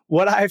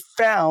what I've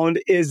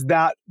found is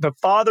that the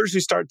fathers who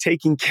start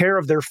taking care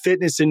of their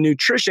fitness and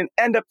nutrition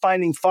end up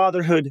finding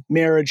fatherhood,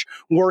 marriage,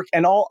 work,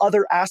 and all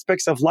other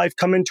aspects of life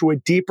come into a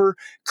deeper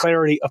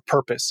clarity of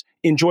purpose,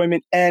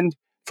 enjoyment, and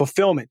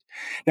fulfillment.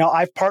 Now,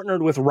 I've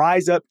partnered with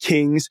Rise Up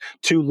Kings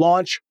to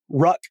launch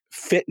Ruck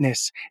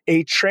Fitness,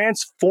 a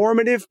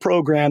transformative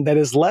program that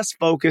is less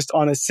focused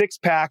on a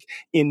six-pack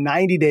in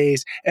 90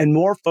 days and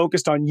more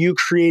focused on you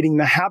creating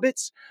the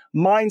habits,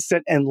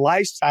 mindset, and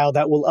lifestyle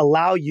that will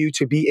allow you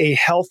to be a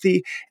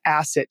healthy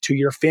asset to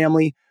your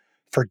family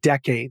for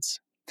decades.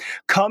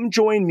 Come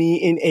join me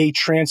in a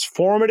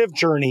transformative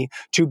journey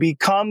to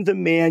become the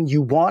man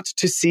you want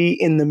to see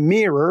in the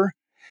mirror.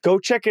 Go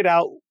check it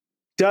out,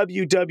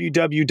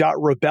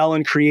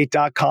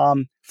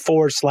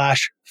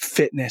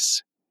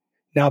 www.rebellandcreate.com/fitness.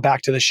 Now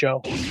back to the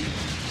show.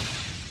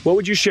 What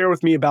would you share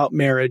with me about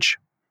marriage?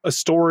 A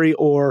story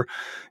or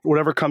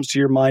whatever comes to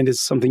your mind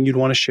is something you'd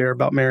want to share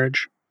about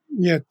marriage.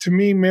 Yeah, to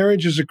me,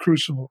 marriage is a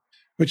crucible,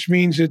 which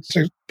means it's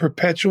a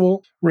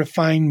perpetual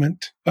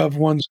refinement of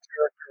one's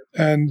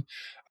character. And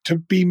to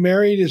be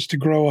married is to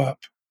grow up.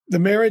 The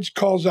marriage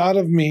calls out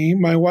of me,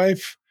 my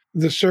wife,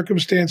 the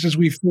circumstances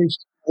we face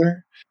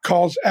together,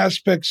 calls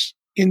aspects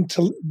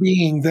into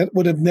being that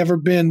would have never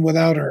been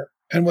without her.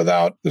 And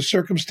without the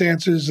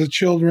circumstances, the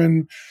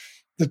children,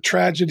 the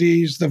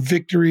tragedies, the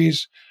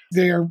victories,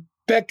 they are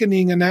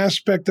beckoning an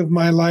aspect of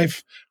my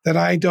life that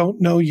I don't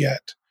know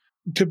yet.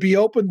 To be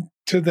open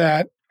to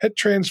that, it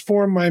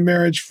transformed my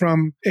marriage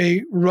from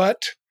a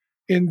rut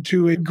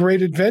into a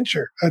great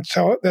adventure. That's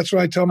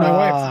what I tell my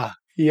wife.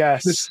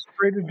 Yes. This is a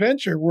great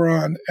adventure we're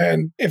on.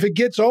 And if it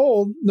gets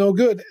old, no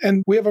good.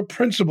 And we have a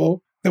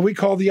principle that we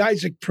call the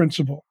Isaac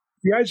principle.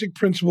 The Isaac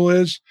principle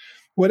is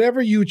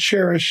whatever you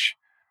cherish,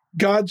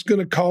 God's going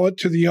to call it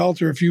to the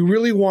altar. If you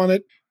really want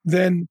it,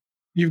 then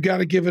you've got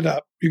to give it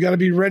up. You got to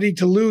be ready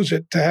to lose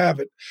it to have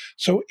it.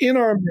 So in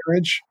our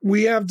marriage,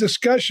 we have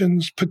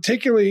discussions,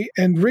 particularly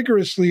and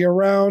rigorously,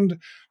 around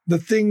the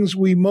things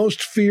we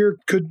most fear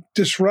could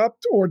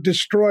disrupt or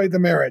destroy the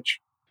marriage.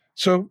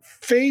 So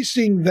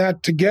facing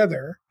that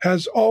together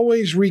has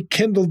always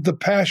rekindled the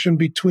passion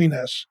between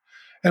us.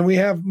 And we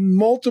have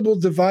multiple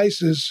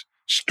devices,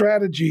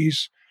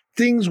 strategies,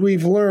 things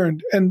we've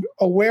learned, and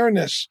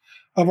awareness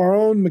of our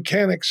own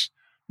mechanics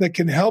that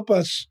can help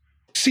us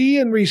see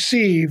and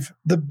receive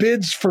the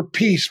bids for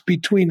peace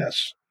between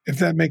us, if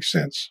that makes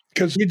sense.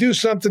 Because you do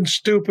something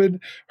stupid,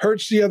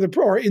 hurts the other,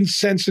 or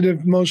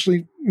insensitive,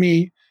 mostly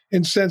me,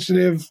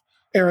 insensitive,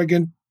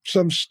 arrogant,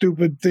 some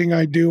stupid thing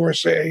I do or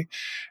say,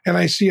 and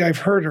I see I've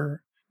hurt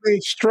her. They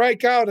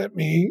strike out at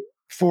me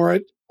for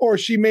it, or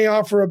she may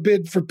offer a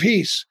bid for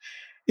peace.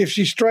 If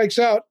she strikes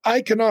out,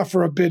 I can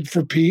offer a bid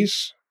for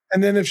peace.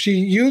 And then if she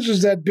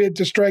uses that bid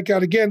to strike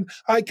out again,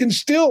 I can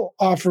still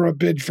offer a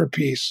bid for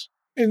peace.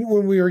 And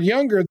when we were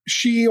younger,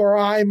 she or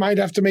I might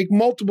have to make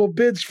multiple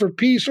bids for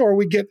peace, or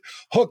we get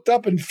hooked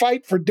up and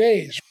fight for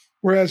days.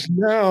 Whereas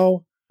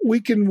now we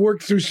can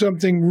work through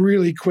something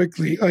really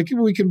quickly. Like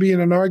we can be in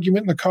an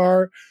argument in the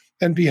car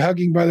and be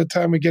hugging by the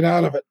time we get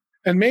out of it.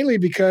 And mainly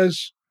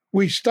because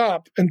we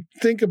stop and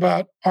think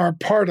about our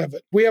part of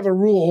it. We have a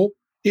rule.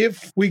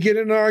 If we get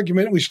in an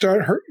argument, we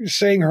start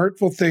saying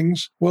hurtful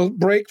things, we'll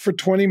break for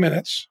 20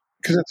 minutes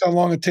because that's how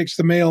long it takes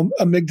the male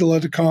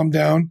amygdala to calm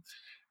down.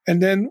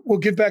 And then we'll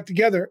get back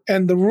together.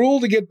 And the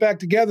rule to get back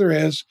together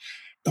is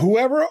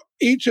whoever,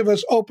 each of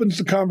us opens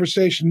the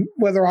conversation,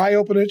 whether I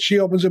open it, she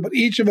opens it, but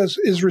each of us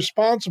is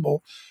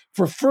responsible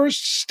for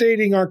first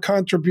stating our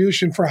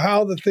contribution for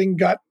how the thing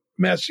got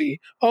messy,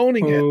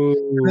 owning it,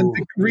 and then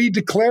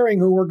redeclaring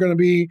who we're going to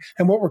be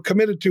and what we're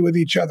committed to with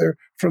each other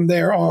from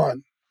there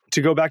on.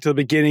 To go back to the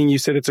beginning, you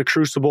said it's a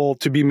crucible.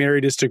 To be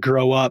married is to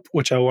grow up,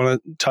 which I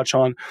want to touch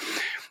on.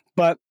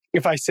 But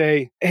if I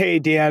say, hey,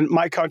 Dan,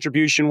 my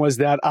contribution was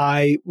that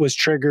I was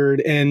triggered,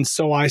 and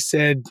so I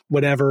said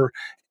whatever,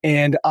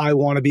 and I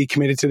want to be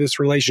committed to this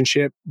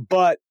relationship,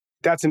 but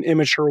that's an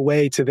immature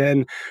way to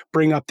then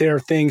bring up their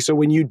thing. So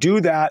when you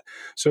do that,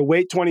 so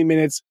wait 20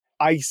 minutes,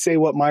 I say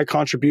what my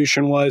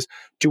contribution was.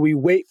 Do we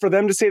wait for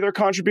them to say their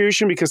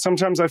contribution? Because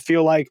sometimes I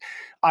feel like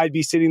I'd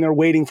be sitting there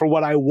waiting for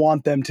what I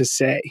want them to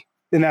say.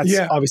 And that's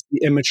obviously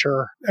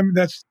immature. I mean,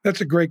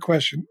 that's a great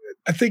question.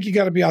 I think you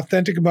got to be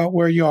authentic about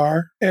where you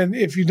are. And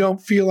if you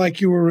don't feel like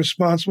you were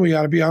responsible, you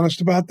got to be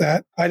honest about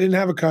that. I didn't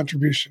have a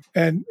contribution.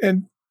 And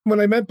what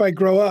I meant by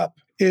grow up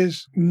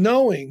is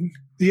knowing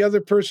the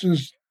other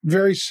person's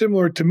very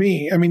similar to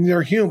me. I mean,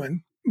 they're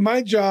human.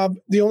 My job,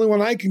 the only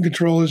one I can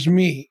control is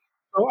me.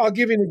 So I'll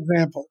give you an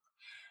example.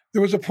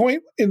 There was a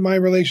point in my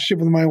relationship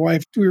with my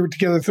wife. We were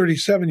together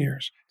 37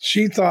 years.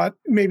 She thought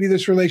maybe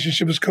this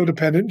relationship was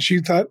codependent. She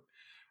thought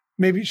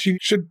maybe she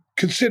should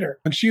consider.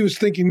 And she was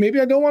thinking, maybe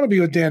I don't want to be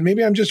with Dan.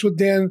 Maybe I'm just with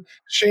Dan,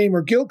 shame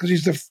or guilt, because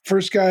he's the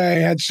first guy I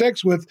had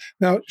sex with.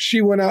 Now,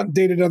 she went out and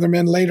dated other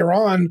men later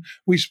on.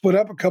 We split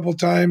up a couple of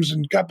times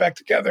and got back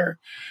together.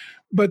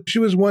 But she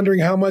was wondering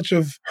how much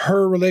of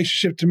her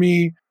relationship to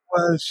me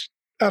was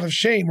out of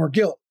shame or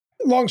guilt.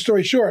 Long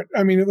story short,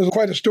 I mean, it was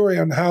quite a story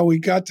on how we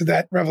got to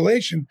that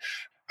revelation.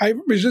 I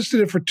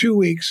resisted it for 2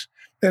 weeks.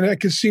 And I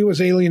could see it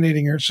was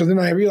alienating her. So then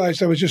I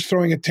realized I was just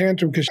throwing a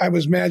tantrum because I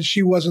was mad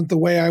she wasn't the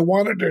way I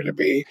wanted her to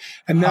be.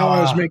 And now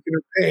I was making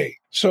her pay.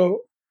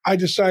 So I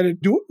decided,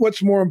 do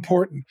what's more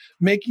important,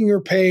 making her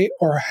pay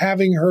or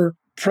having her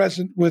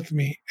present with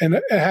me and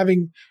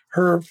having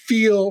her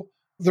feel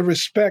the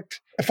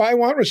respect. If I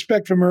want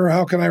respect from her,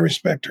 how can I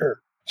respect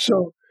her?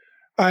 So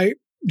I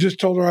just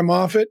told her I'm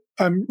off it.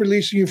 I'm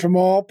releasing you from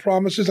all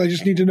promises. I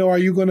just need to know, are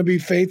you going to be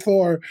faithful?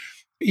 Or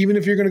even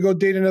if you're going to go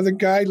date another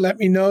guy, let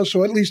me know.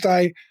 So at least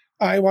I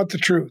want the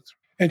truth.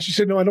 And she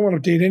said, no, I don't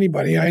want to date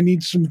anybody. I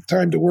need some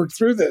time to work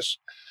through this.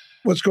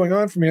 What's going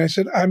on for me? I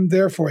said, I'm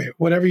there for you,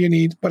 whatever you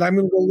need, but I'm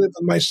going to go live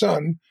with my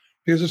son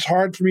because it's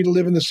hard for me to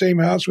live in the same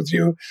house with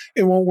you.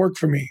 It won't work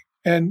for me.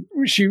 And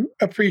she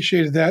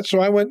appreciated that. So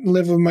I went and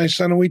lived with my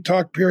son and we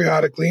talked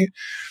periodically.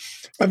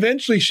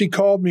 Eventually she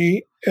called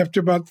me after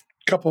about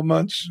a couple of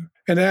months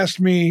and asked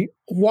me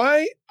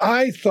why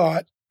I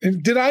thought,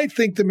 and did I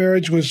think the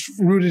marriage was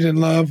rooted in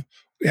love?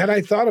 Had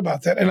I thought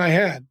about that? And I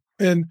had.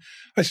 And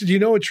I said, you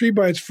know a tree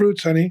by its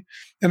fruits, honey.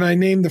 And I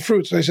named the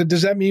fruits. I said,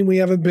 does that mean we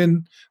haven't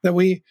been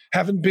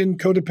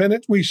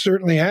codependent? We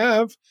certainly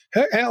have.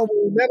 Hell,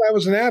 when we met, I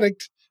was an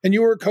addict and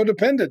you were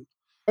codependent.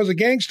 I was a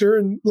gangster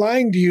and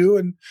lying to you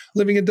and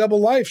living a double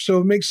life. So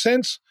it makes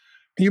sense.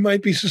 You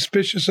might be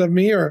suspicious of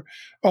me or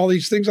all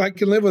these things. I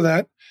can live with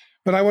that.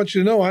 But I want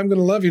you to know I'm going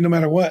to love you no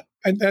matter what.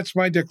 And that's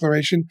my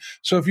declaration.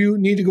 So if you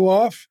need to go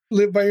off,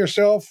 live by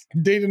yourself,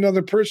 date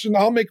another person,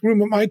 I'll make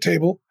room at my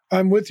table.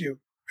 I'm with you.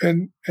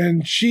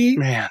 And she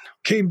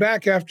came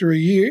back after a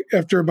year,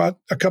 after about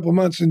a couple of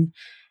months. And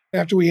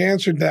after we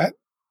answered that,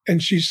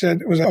 and she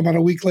said, it was about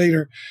a week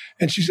later.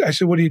 And I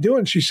said, what are you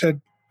doing? She said,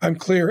 I'm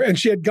clear. And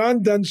she had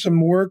done some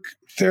work,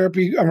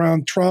 therapy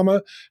around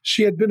trauma.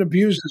 She had been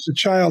abused as a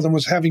child and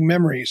was having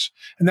memories.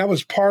 And that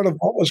was part of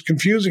what was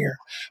confusing her.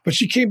 But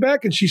she came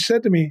back and she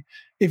said to me,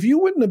 if you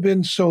wouldn't have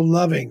been so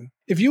loving,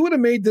 if you would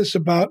have made this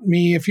about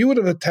me, if you would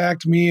have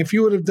attacked me, if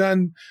you would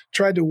have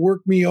tried to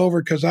work me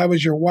over because I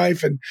was your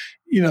wife and,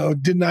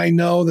 didn't I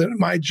know that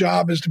my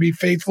job is to be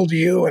faithful to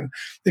you? And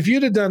if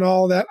you'd have done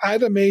all that,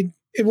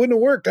 it wouldn't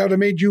have worked. I would have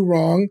made you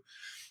wrong.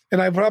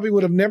 And I probably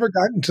would have never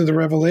gotten to the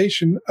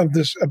revelation of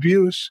this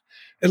abuse,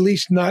 at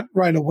least not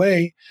right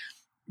away.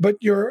 But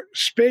your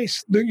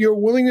space, your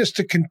willingness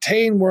to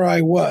contain where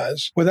I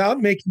was without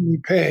making me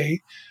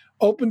pay,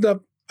 opened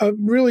up a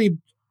really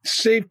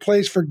safe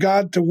place for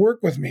God to work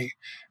with me.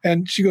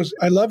 And she goes,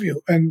 I love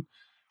you. And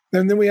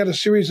then we had a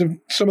series of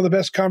some of the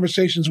best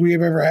conversations we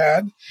have ever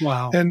had.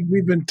 Wow. And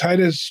we've been tight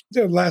as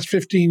the last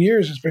 15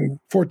 years. It's been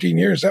 14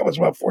 years. That was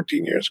about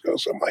 14 years ago,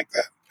 something like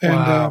that.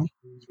 And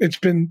it's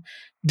been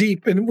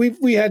deep. And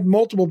we had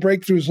multiple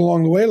breakthroughs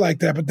along the way like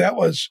that, but that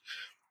was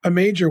a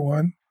major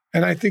one.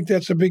 And I think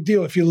that's a big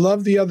deal. If you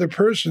love the other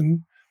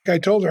person, I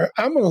told her,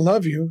 I'm going to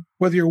love you,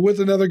 whether you're with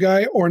another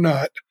guy or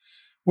not,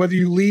 whether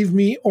you leave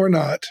me or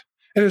not.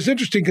 And it's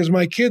interesting because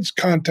my kids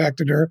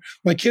contacted her.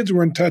 My kids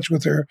were in touch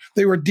with her.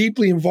 They were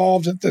deeply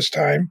involved at this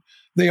time.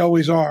 They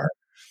always are.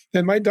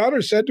 And my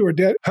daughter said to her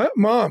dad,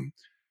 Mom,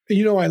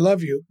 I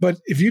love you, but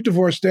if you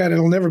divorce Dad,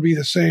 it'll never be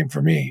the same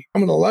for me.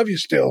 I'm going to love you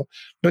still,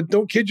 but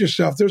don't kid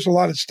yourself. There's a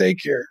lot at stake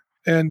here.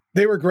 And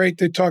they were great.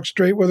 They talked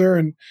straight with her,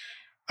 and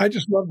I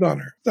just loved on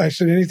her. I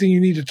said, anything you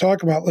need to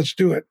talk about, let's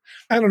do it.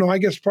 I don't know. I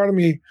guess part of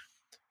me,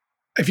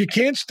 if you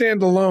can't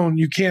stand alone,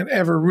 you can't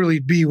ever really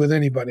be with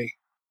anybody.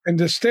 And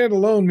to stand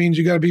alone means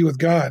you got to be with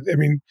God. I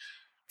mean,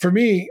 for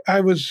me,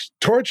 I was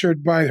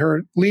tortured by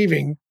her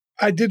leaving.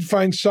 I did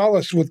find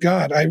solace with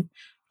God. I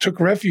took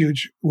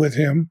refuge with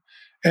him,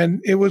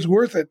 and it was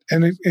worth it.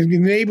 And it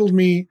enabled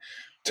me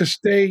to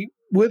stay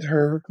with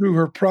her through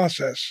her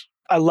process.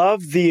 I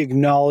love the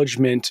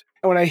acknowledgement.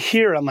 When I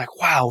hear it, I'm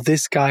like, wow,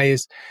 this guy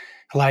is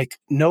like,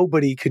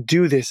 nobody could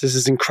do this. This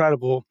is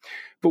incredible.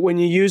 But when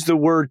you use the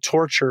word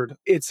tortured,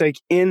 it's like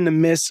in the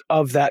midst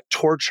of that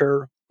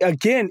torture,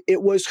 again,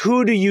 it was,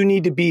 who do you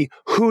need to be?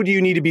 Who do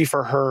you need to be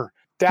for her?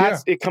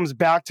 It comes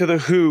back to the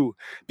who,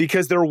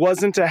 because there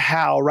wasn't a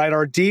how, right?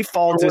 Our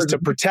default is to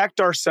protect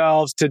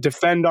ourselves, to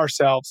defend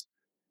ourselves.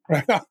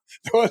 Right.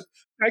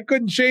 I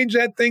couldn't change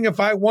that thing if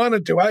I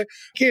wanted to. I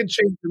can't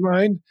change your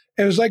mind.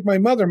 And it was like my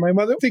mother.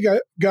 I think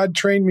God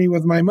trained me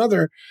with my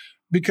mother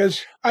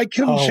because I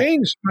couldn't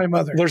change my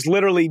mother. There's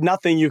literally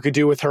nothing you could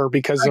do with her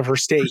because of her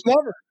state.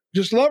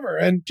 Just love her.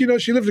 And,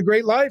 she lived a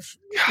great life.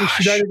 Gosh.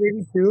 She died at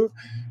 82.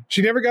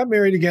 She never got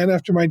married again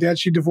after my dad.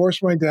 She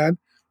divorced my dad.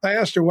 I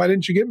asked her, why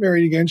didn't you get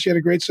married again? She had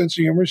a great sense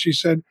of humor. She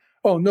said,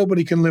 oh,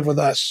 nobody can live with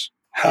us.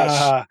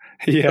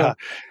 Yeah,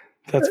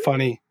 that's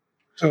funny.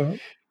 So,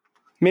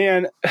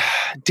 man,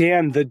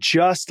 Dan,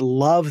 just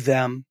love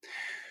them.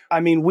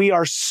 I mean, we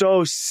are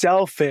so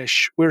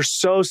selfish. We're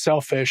so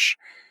selfish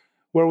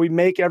where we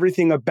make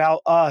everything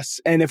about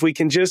us. And if we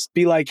can just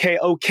be like, hey,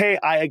 okay,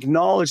 I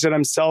acknowledge that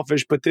I'm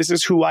selfish, but this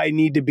is who I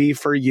need to be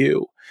for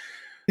you.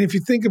 If you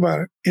think about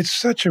it, it's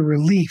such a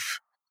relief.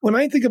 When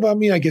I think about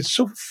me, I get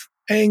so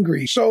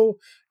angry, so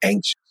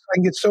anxious.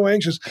 I get so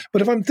anxious.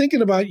 But if I'm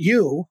thinking about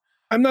you,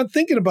 I'm not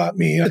thinking about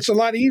me. It's a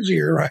lot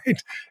easier,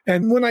 right?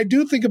 And when I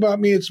do think about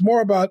me, it's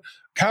more about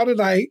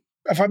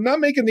if I'm not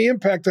making the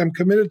impact I'm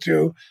committed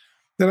to,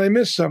 then I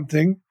miss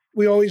something.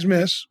 We always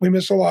miss. We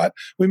miss a lot.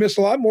 We miss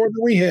a lot more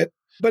than we hit.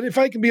 But if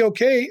I can be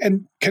okay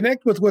and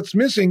connect with what's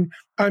missing,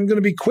 I'm going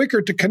to be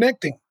quicker to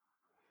connecting.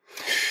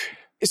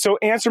 So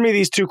answer me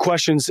these two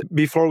questions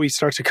before we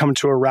start to come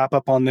to a wrap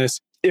up on this.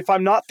 If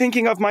I'm not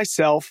thinking of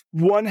myself,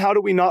 one, how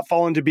do we not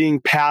fall into being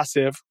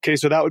passive? Okay,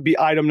 so that would be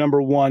item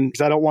number one,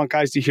 because I don't want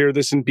guys to hear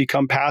this and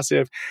become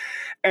passive.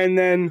 And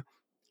then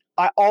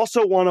I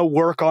also want to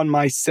work on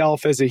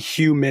myself as a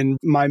human,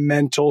 my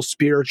mental,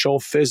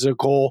 spiritual,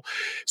 physical.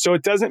 So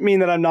it doesn't mean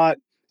that I'm not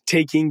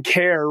taking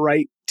care,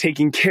 right?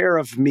 Taking care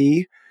of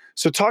me.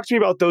 So talk to me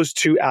about those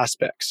two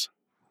aspects.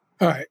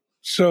 All right.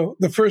 So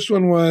the first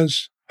one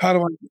was, how do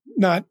I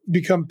not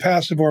become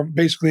passive or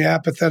basically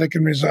apathetic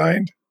and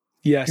resigned?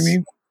 Yes. You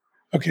mean?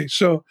 Okay.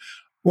 So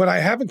what I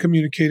haven't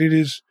communicated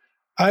is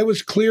I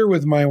was clear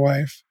with my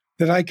wife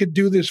that I could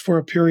do this for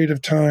a period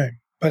of time.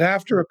 But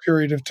after a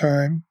period of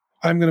time,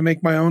 I'm going to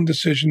make my own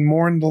decision,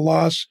 mourn the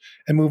loss,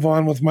 and move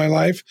on with my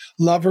life.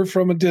 Love her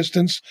from a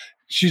distance.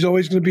 She's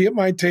always going to be at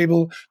my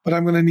table, but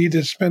I'm going to need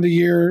to spend a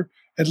year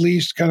at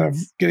least kind of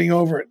getting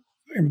over it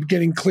and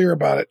getting clear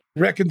about it,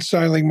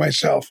 reconciling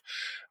myself.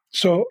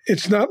 So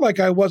it's not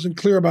like I wasn't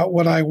clear about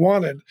what I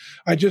wanted.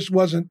 I just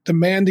wasn't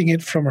demanding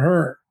it from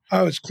her.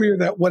 I was clear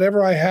that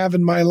whatever I have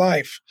in my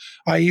life,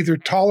 I either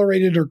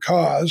tolerated or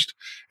caused.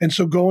 And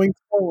so going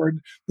forward,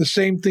 the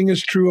same thing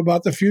is true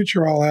about the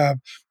future I'll have.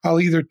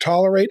 I'll either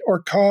tolerate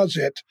or cause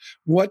it.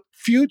 What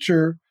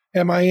future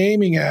am I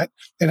aiming at?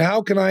 And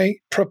how can I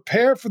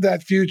prepare for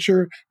that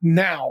future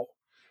now?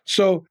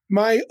 So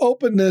my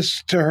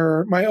openness to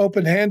her, my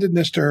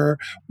open-handedness to her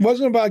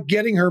wasn't about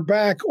getting her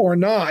back or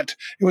not.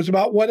 It was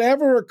about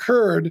whatever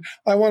occurred.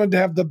 I wanted to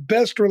have the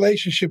best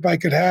relationship I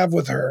could have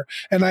with her.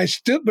 And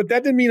but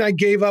that didn't mean I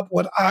gave up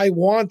what I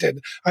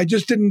wanted. I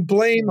just didn't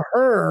blame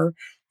her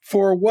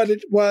for what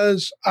it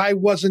was I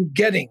wasn't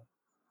getting.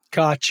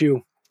 Got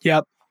you.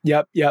 Yep.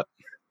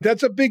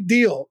 That's a big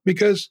deal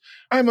because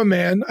I'm a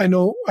man. I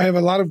know I have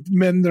a lot of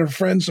men that are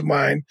friends of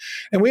mine,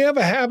 and we have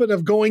a habit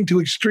of going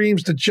to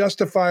extremes to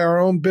justify our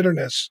own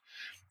bitterness.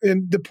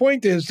 And the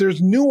point is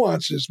there's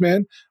nuances,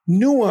 man,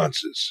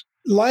 nuances.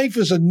 Life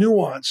is a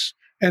nuance.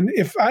 And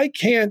if I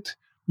can't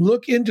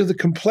look into the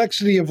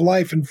complexity of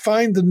life and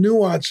find the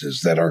nuances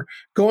that are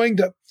going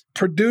to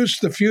produce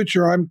the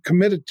future I'm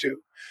committed to,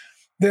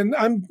 then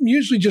I'm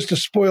usually just a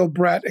spoiled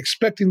brat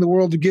expecting the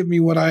world to give me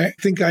what I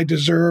think I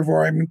deserve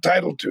or I'm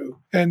entitled to.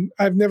 And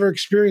I've never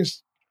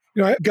experienced,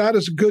 God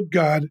is a good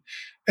God.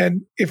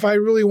 And if I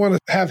really want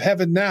to have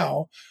heaven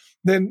now,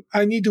 then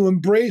I need to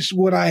embrace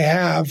what I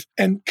have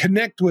and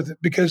connect with it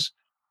because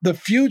the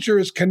future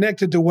is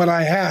connected to what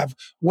I have,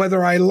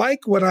 whether I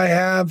like what I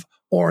have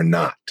or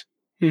not.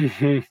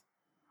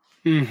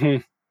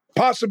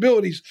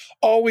 Possibilities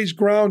always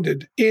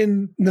grounded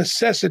in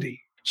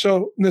necessity.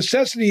 So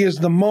necessity is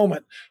the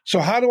moment.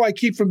 So how do I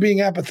keep from being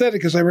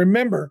apathetic? Because I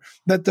remember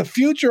that the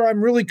future I'm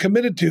really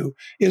committed to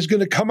is going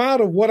to come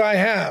out of what I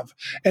have.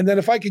 And that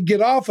if I could get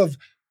off of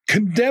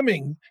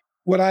condemning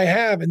what I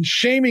have and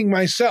shaming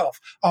myself,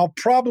 I'll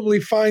probably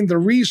find the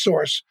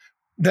resource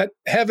that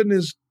heaven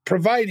is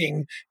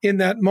providing in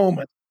that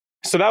moment.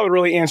 So that would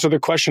really answer the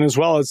question as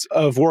well as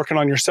of working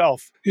on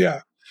yourself.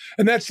 Yeah.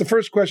 And that's the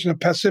first question of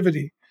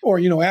passivity. Or,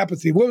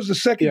 apathy. What was the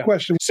second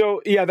question?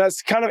 So,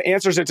 that's kind of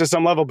answers it to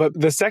some level. But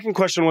the second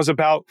question was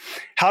about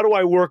how do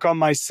I work on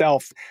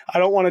myself? I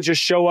don't want to just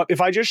show up.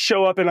 If I just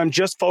show up and I'm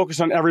just focused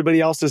on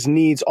everybody else's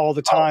needs all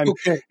the time.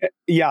 Okay.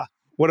 Yeah.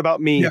 What about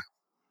me?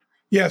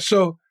 Yeah.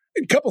 So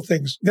a couple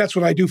things. That's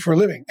what I do for a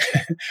living.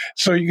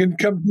 So you can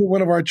come to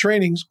one of our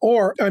trainings,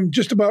 or I'm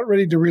just about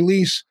ready to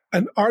release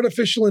an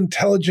artificial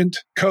intelligent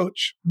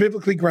coach,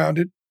 biblically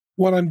grounded.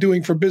 What I'm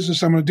doing for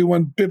business, I'm going to do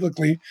one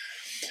biblically.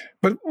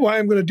 But why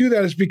I'm going to do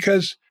that is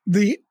because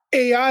the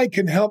AI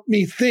can help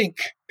me think.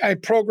 I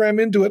program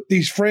into it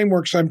these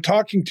frameworks I'm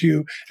talking to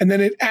you, and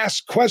then it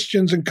asks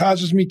questions and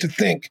causes me to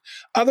think.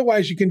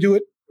 Otherwise, you can do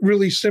it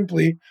really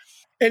simply.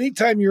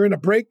 Anytime you're in a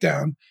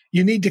breakdown,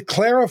 you need to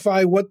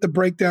clarify what the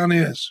breakdown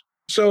is.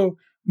 So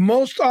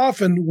most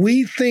often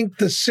we think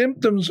the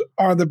symptoms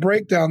are the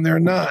breakdown. They're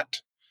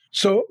not.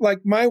 So like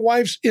my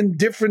wife's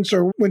indifference,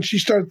 or when she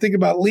started thinking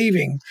about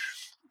leaving,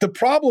 the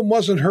problem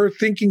wasn't her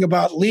thinking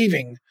about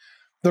leaving.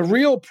 The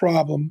real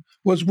problem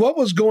was what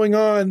was going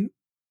on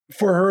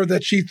for her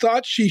that she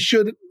thought she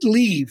should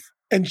leave.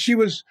 And she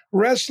was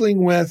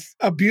wrestling with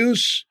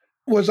abuse.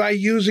 Was I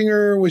using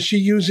her? Was she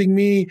using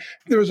me?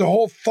 There was a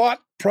whole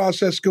thought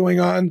process going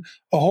on,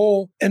 a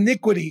whole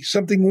iniquity,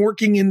 something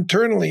working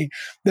internally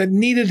that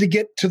needed to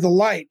get to the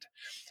light.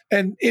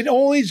 And it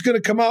only is going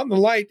to come out in the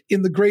light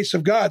in the grace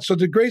of God. So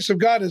the grace of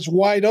God is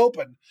wide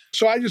open.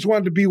 So I just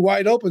wanted to be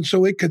wide open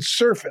so it could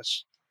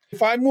surface.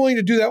 If I'm willing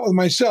to do that with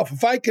myself,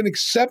 if I can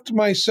accept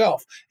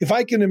myself, if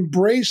I can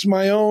embrace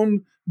my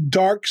own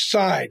dark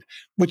side,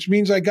 which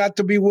means I got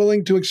to be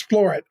willing to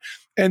explore it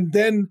and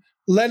then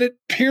let it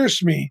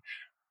pierce me,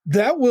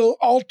 that'll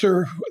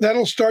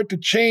start to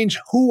change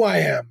who I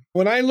am.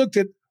 When I looked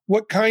at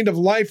what kind of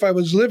life I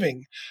was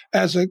living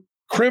as a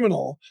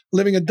criminal,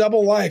 living a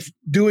double life,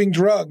 doing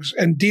drugs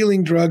and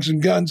dealing drugs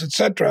and guns,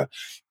 etc.,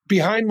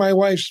 behind my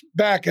wife's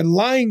back and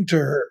lying to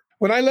her,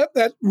 when I let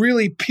that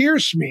really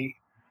pierce me,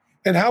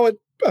 and how it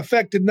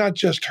affected not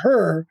just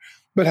her,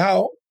 but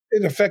how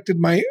It affected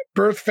my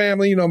birth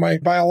family, my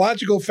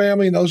biological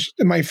family, and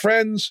my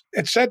friends,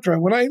 etc.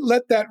 When I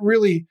let that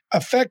really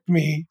affect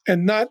me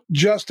and not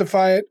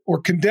justify it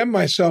or condemn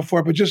myself for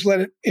it, but just let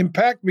it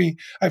impact me,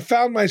 I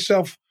found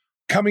myself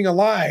coming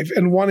alive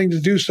and wanting to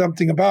do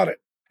something about it.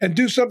 And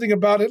do something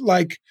about it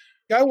like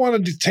I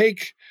wanted to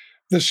take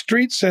the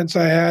street sense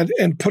I had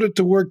and put it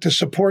to work to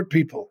support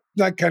people,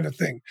 that kind of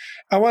thing.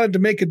 I wanted to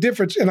make a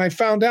difference. And I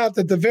found out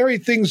that the very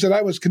things that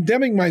I was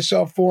condemning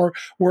myself for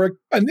were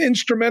an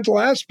instrumental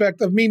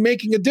aspect of me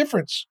making a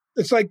difference.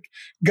 It's like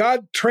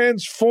God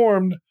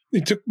transformed.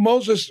 He took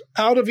Moses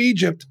out of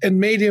Egypt and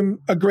made him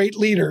a great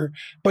leader.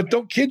 But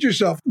don't kid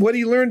yourself. What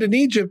he learned in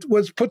Egypt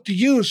was put to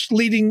use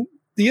leading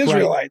the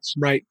Israelites.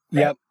 Right.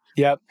 Yep.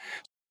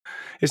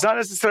 It's not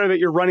necessarily that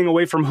you're running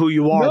away from who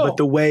you are, but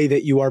the way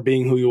that you are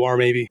being who you are,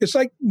 maybe. It's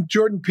like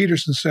Jordan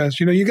Peterson says,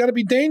 you got to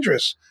be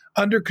dangerous,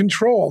 under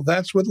control.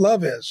 That's what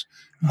love is.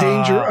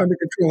 Danger under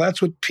control.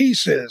 That's what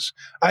peace is.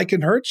 I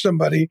can hurt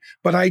somebody,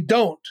 but I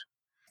don't.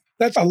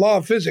 That's a law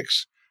of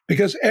physics,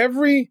 because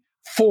every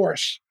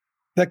force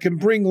that can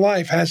bring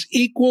life has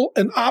equal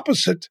and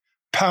opposite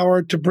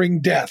power to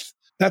bring death.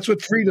 That's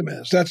what freedom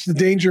is. That's the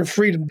danger of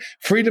freedom.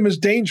 Freedom is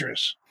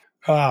dangerous.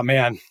 Oh,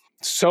 man.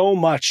 So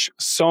much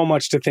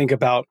to think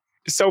about.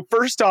 So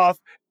first off,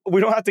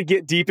 we don't have to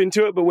get deep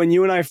into it, but when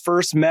you and I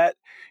first met,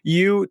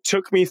 you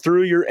took me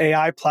through your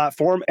AI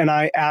platform and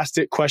I asked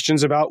it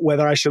questions about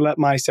whether I should let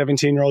my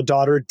 17-year-old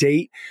daughter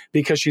date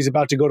because she's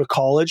about to go to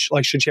college.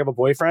 Like, should she have a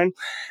boyfriend?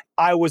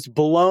 I was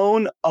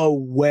blown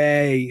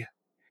away.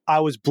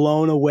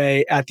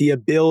 At the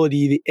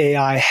ability the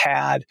AI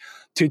had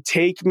to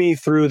take me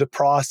through the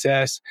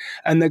process.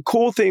 And the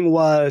cool thing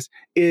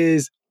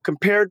is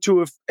compared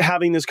to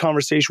having this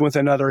conversation with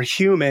another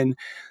human,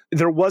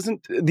 there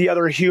wasn't the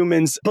other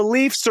human's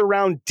beliefs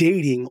around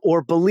dating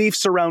or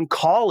beliefs around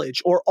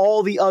college or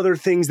all the other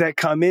things that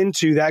come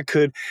into that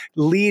could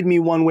lead me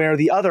one way or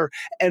the other.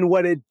 And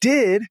what it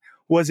did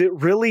was it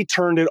really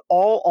turned it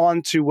all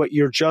onto what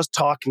you're just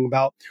talking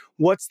about.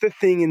 What's the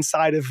thing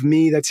inside of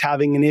me that's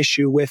having an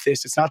issue with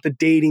this? It's not the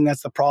dating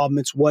that's the problem.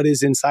 It's what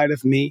is inside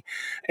of me.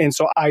 And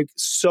so I'm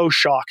so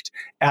shocked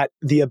at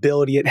the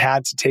ability it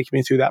had to take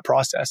me through that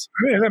process.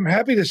 And I'm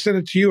happy to send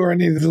it to you or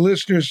any of the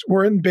listeners.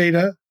 We're in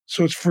beta,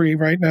 so it's free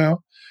right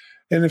now.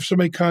 And if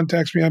somebody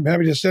contacts me, I'm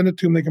happy to send it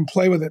to them. They can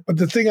play with it. But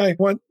the thing I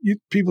want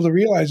people to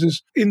realize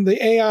is in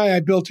the AI,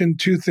 I built in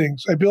two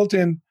things.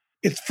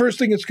 It's first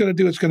thing it's going to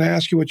do, it's going to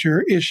ask you what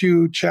your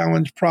issue,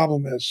 challenge,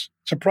 problem is.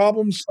 It's a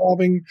problem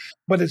solving,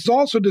 but it's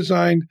also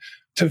designed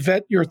to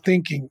vet your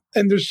thinking.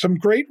 And there's some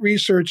great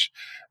research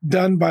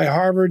done by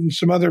Harvard and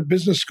some other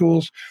business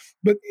schools.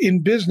 But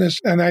in business,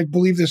 and I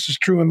believe this is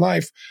true in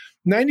life,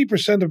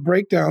 90% of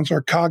breakdowns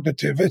are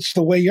cognitive. It's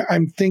the way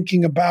I'm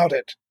thinking about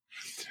it.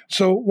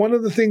 So one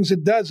of the things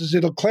it does is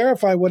it'll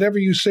clarify whatever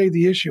you say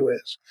the issue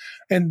is.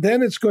 And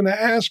then it's going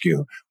to ask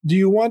you, do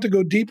you want to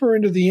go deeper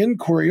into the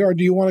inquiry or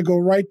do you want to go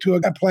right to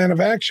a plan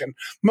of action?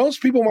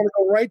 Most people want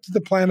to go right to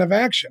the plan of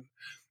action.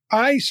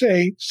 I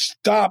say,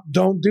 stop,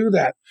 don't do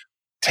that.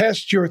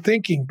 Test your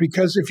thinking,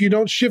 because if you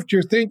don't shift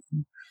your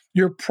thinking,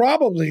 you're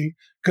probably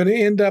going to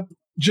end up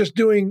just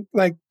doing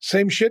like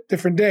same shit,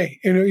 different day.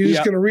 You're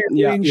just going to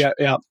rearrange, You're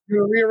going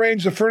to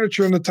rearrange the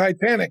furniture in the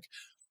Titanic.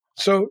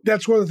 So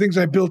that's one of the things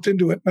I built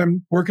into it.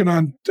 I'm working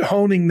on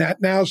honing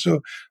that now so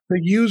the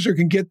user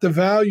can get the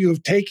value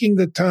of taking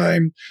the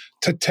time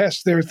to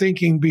test their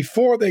thinking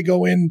before they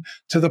go into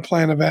the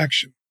plan of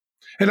action.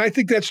 And I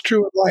think that's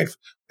true in life.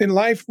 In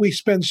life, we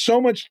spend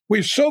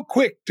we're so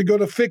quick to go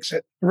to fix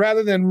it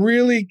rather than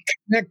really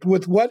connect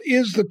with what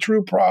is the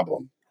true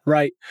problem.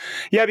 Right.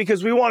 Yeah,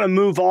 because we want to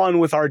move on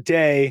with our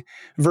day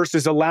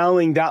versus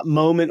allowing that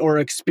moment or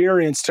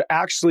experience to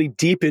actually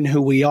deepen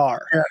who we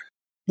are. Yeah.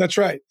 That's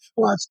right.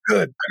 Well, that's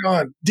good. Right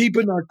on.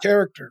 Deepen our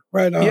character.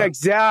 Right on. Yeah,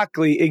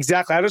 exactly.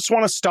 I just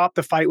want to stop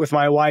the fight with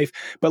my wife.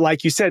 But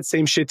like you said,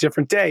 same shit,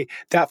 different day.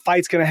 That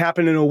fight's going to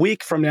happen in a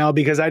week from now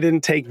because I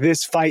didn't take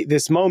this fight,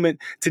 this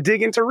moment to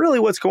dig into really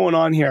what's going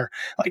on here.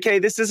 Like, hey,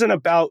 this isn't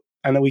about,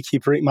 I know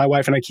my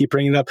wife and I keep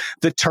bringing it up,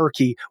 the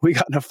turkey. We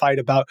got in a fight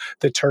about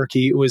the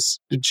turkey. It was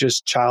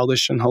just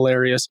childish and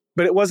hilarious.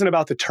 But it wasn't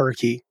about the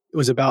turkey. It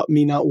was about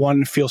me not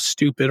wanting to feel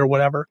stupid or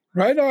whatever.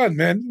 Right on,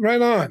 man.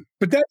 Right on.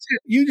 But that's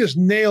it. You just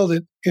nailed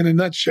it in a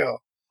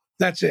nutshell.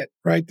 That's it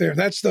right there.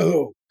 That's the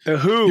who. The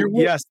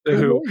who. Yes, the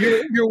who.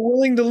 You're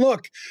willing to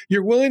look.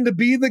 You're willing to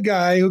be the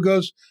guy who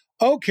goes,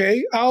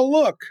 okay, I'll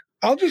look.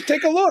 I'll just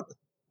take a look.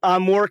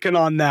 I'm working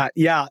on that.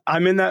 Yeah,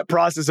 I'm in that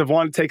process of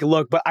wanting to take a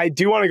look, but I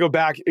do want to go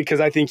back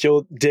because I think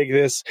you'll dig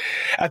this.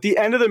 At the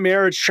end of the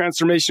marriage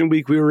transformation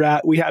week we were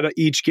at, we had to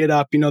each get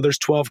up, there's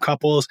 12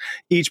 couples.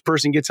 Each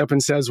person gets up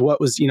and says,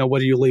 what are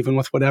you leaving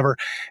with, whatever.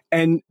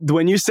 And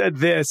when you said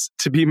this,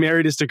 to be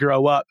married is to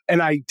grow up.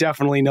 And I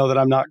definitely know that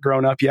I'm not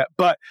grown up yet,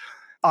 but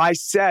I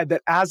said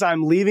that as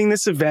I'm leaving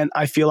this event,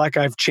 I feel like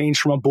I've changed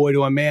from a boy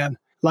to a man.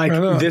 Like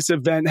this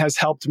event has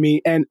helped me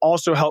and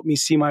also helped me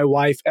see my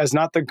wife as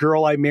not the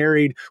girl I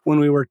married when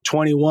we were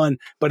 21,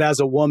 but as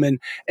a woman.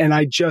 And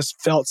I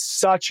just felt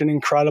such an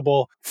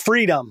incredible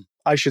freedom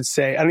I should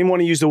say. I don't even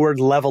want to use the word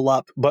level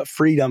up, but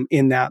freedom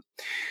in that.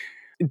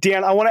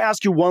 Dan, I want to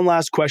ask you one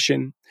last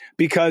question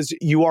because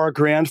you are a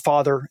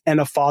grandfather and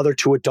a father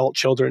to adult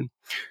children.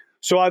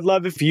 So I'd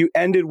love if you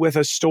ended with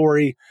a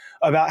story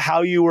about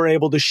how you were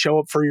able to show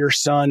up for your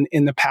son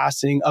in the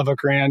passing of a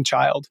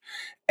grandchild.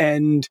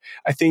 And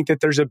I think that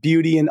there's a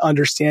beauty in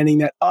understanding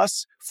that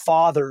us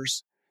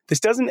fathers, this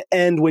doesn't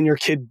end when your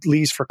kid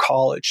leaves for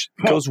college.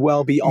 It goes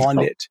well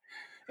beyond it.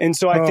 And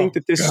so I think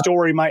that this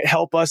story might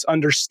help us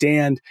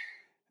understand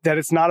that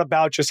it's not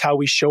about just how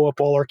we show up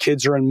while our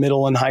kids are in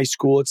middle and high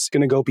school. It's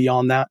going to go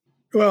beyond that.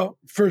 Well,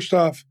 first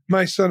off,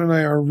 my son and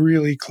I are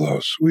really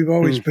close. We've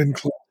always been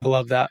close. I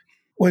love that.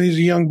 When he's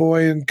a young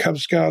boy in Cub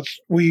Scouts,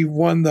 we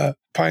won the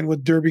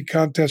Pinewood Derby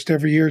contest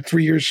every year,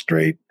 3 years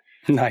straight.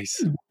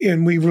 Nice.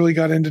 And we really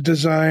got into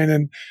design,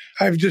 and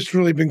I've just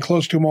really been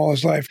close to him all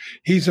his life.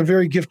 He's a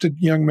very gifted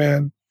young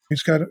man.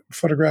 He's got a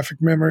photographic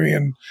memory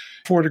and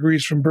 4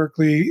 degrees from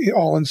Berkeley,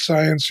 all in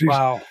science.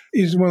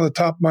 He's one of the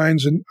top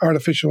minds in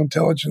artificial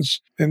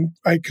intelligence. And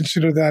I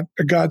consider that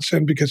a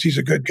godsend because he's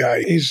a good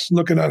guy. He's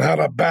looking on how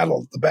to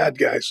battle the bad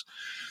guys,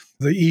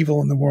 the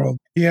evil in the world.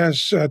 He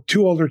has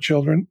 2 older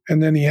children,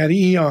 and then he had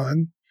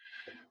Eon,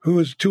 who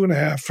is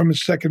 2.5 from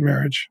his second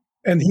marriage.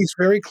 And he's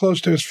very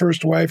close to his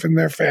first wife and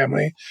their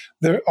family.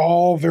 They're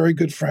all very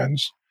good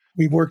friends.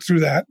 We worked through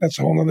that. That's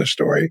a whole other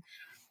story.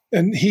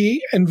 And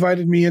he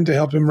invited me in to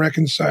help him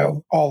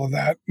reconcile all of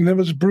that. And it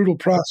was a brutal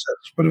process,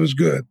 but it was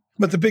good.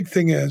 But the big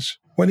thing is,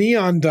 when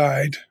Eon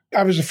died,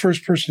 I was the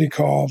first person he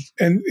called.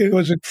 And it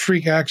was a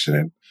freak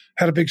accident.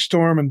 Had a big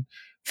storm and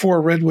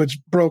 4 redwoods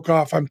broke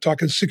off. I'm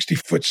talking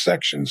 60-foot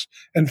sections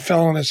and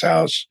fell on his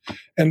house.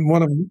 And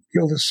one of them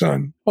killed his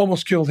son.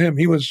 Almost killed him.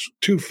 He was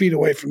 2 feet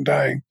away from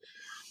dying.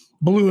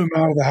 Blew him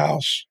out of the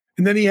house.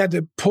 And then he had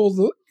to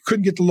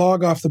couldn't get the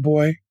log off the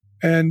boy.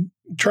 And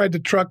tried the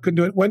truck, couldn't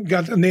do it. Went and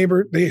got a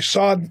neighbor. They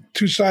sawed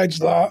 2 sides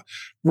of the,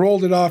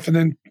 rolled it off, and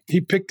then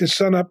he picked his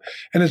son up,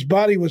 and his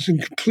body was in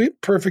complete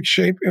perfect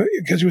shape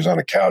because he was on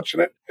a couch,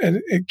 and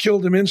it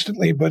killed him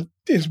instantly. But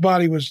his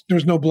body there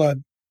was no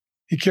blood.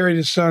 He carried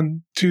his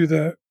son to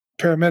the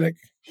paramedic.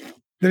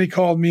 Then he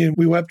called me, and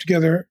we wept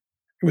together.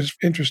 It was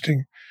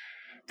interesting.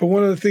 But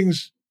one of the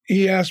things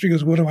he asked me, he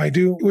goes, "What do I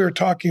do?" We were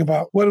talking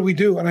about what do we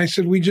do, and I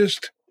said,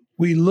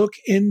 we look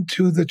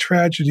into the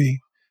tragedy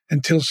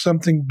until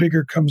something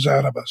bigger comes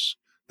out of us.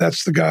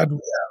 That's the God we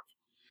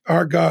have.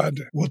 Our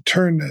God will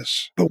turn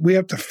this, but we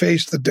have to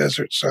face the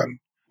desert, son.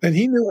 And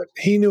he knew it.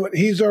 He knew it.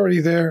 He's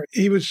already there.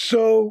 He was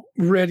so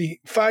ready.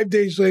 5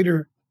 days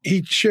later,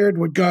 he shared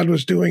what God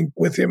was doing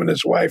with him and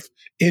his wife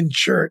in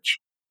church.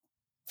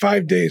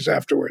 5 days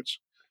afterwards.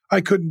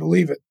 I couldn't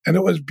believe it. And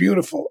it was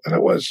beautiful, and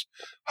it was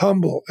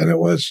humble, and it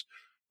was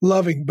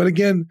loving. But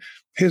again,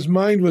 his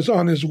mind was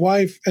on his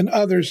wife and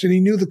others, and he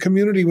knew the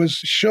community was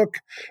shook.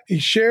 He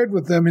shared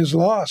with them his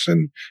loss,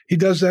 and he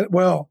does that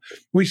well.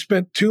 We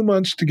spent 2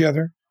 months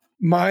together.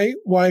 My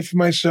wife,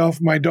 myself,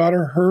 my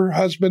daughter, her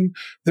husband,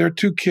 their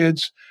 2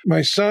 kids,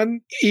 my son,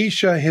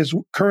 Isha, his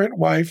current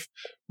wife,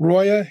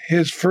 Roya,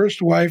 his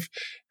first wife,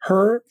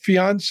 her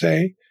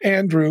fiance,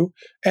 Andrew,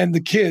 and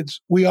the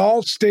kids. We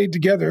all stayed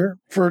together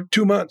for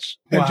 2 months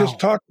and just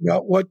talked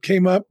about what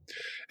came up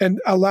and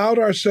allowed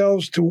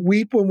ourselves to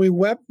weep when we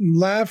wept and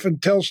laugh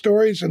and tell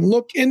stories and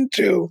look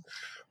into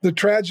the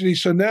tragedy.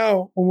 So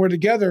now when we're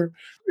together,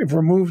 if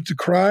we're moved to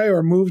cry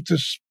or moved to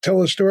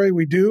tell a story,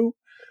 we do.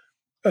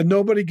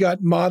 Nobody got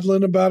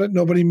maudlin about it.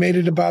 Nobody made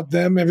it about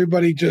them.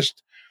 Everybody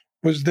just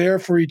was there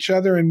for each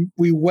other, and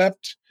we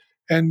wept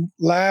and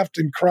laughed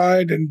and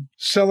cried and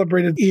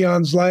celebrated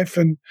Eon's life.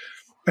 And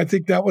I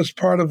think that was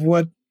part of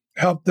what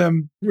helped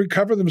them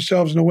recover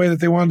themselves in a way that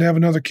they wanted to have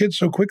another kid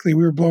so quickly.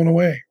 We were blown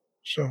away.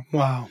 So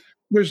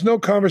there's no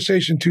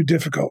conversation too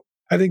difficult.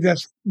 I think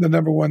that's the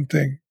number one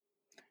thing.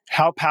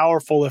 How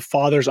powerful if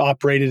fathers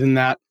operated in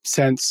that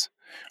sense.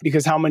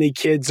 Because how many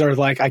kids are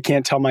like, I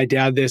can't tell my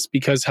dad this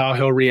because how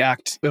he'll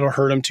react. It'll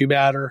hurt him too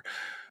bad. Or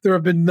there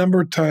have been a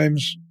number of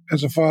times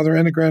as a father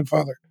and a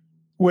grandfather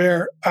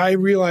where I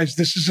realized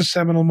this is a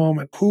seminal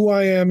moment. Who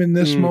I am in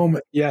this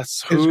moment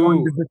is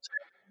going to protect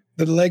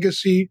the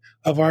legacy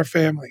of our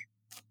family.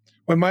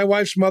 When my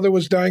wife's mother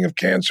was dying of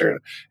cancer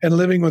and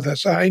living with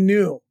us, I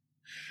knew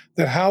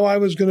that how I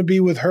was going to be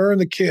with her and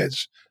the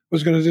kids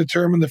was going to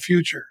determine the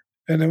future.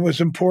 And it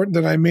was important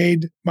that I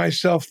made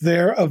myself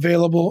there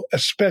available,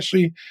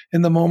 especially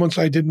in the moments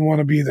I didn't want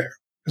to be there,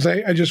 because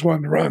I just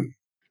wanted to run.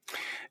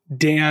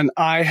 Dan,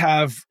 I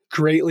have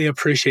greatly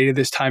appreciated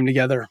this time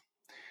together.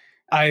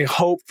 I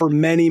hope for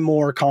many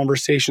more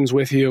conversations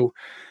with you.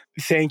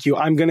 Thank you.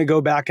 I'm going to go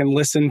back and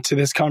listen to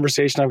this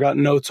conversation. I've got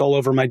notes all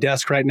over my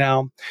desk right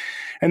now.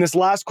 And this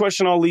last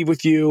question I'll leave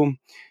with you,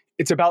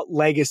 it's about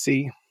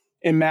legacy.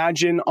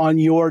 Imagine on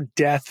your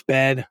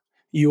deathbed,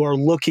 you are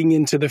looking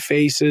into the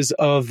faces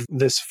of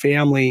this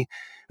family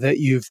that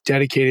you've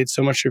dedicated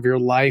so much of your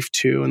life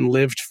to and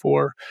lived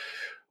for.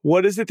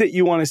 What is it that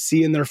you want to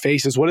see in their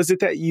faces? What is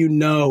it that you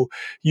know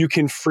you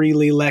can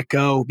freely let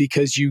go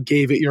because you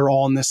gave it your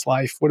all in this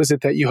life? What is it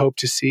that you hope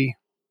to see?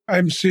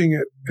 I'm seeing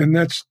it, and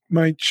that's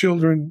my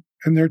children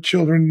and their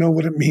children know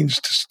what it means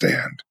to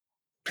stand.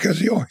 Because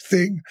the only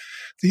thing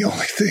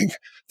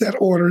that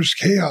orders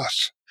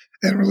chaos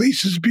and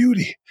releases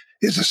beauty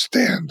is a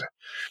stand.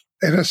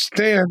 And a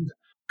stand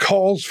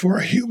calls for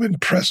a human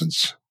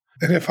presence.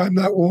 And if I'm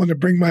not willing to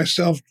bring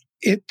myself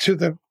into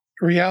the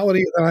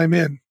reality that I'm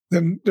in,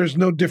 then there's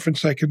no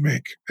difference I can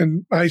make.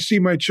 And I see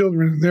my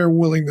children, they're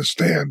willing to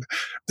stand.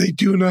 They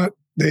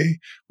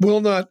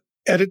will not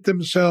edit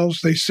themselves.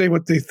 They say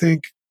what they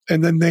think,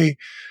 and then they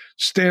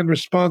stand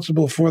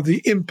responsible for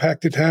the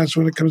impact it has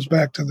when it comes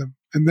back to them.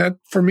 And that,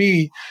 for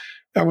me,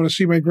 I want to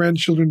see my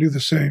grandchildren do the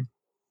same.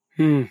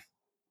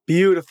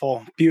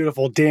 Beautiful,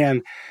 beautiful,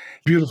 Dan.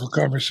 Beautiful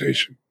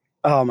conversation.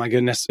 Oh my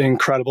goodness,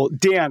 incredible.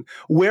 Dan,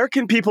 where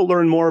can people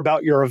learn more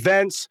about your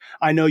events?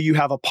 I know you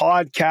have a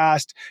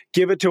podcast.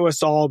 Give it to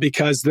us all,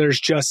 because there's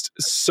just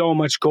so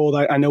much gold.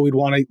 I know we'd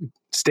want to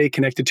stay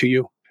connected to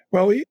you.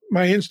 Well,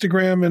 my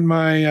Instagram and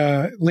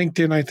my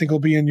LinkedIn, I think, will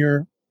be in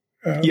your...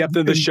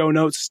 the show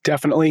notes,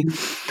 definitely.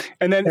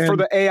 And then for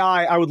the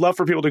AI, I would love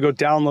for people to go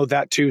download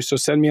that too. So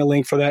send me a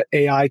link for that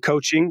AI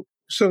coaching.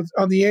 So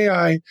on the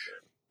AI,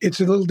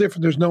 it's a little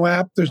different. There's no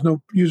app. There's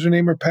no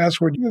username or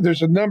password.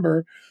 There's a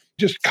number.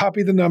 Just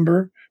copy the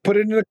number, put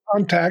it in a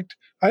contact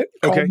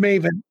called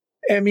Maven,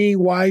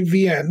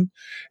 Meyvn,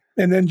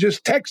 and then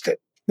just text it.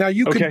 Now,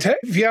 you can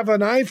if you have an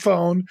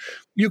iPhone,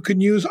 you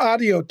can use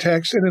audio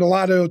text, and it'll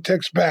audio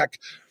text back.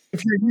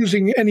 If you're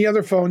using any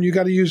other phone, you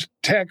got to use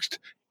text.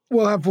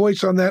 We'll have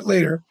voice on that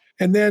later.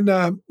 And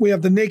then we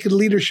have the Naked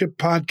Leadership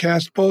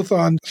podcast, both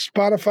on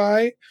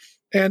Spotify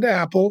and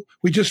Apple.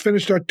 We just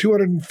finished our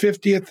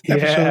 250th episode.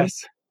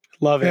 Yes,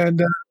 love it.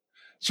 And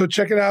so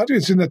check it out.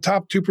 It's in the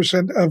top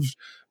 2% of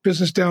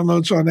business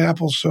downloads on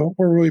Apple. So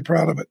we're really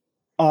proud of it.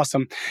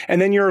 Awesome. And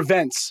then your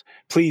events,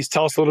 please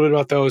tell us a little bit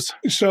about those.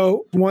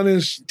 So one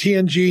is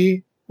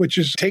TNG, which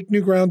is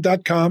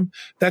takenewground.com.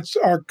 That's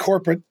our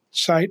corporate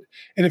site.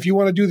 And if you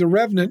want to do the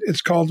Revenant,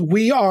 it's called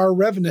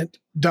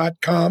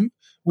wearerevenant.com.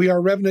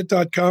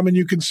 wearerevenant.com. And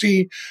you can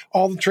see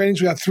all the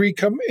trainings. We got 3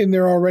 come in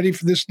there already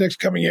for this next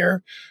coming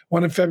year.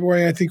 One in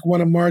February, I think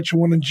one in March, and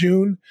one in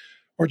June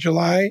or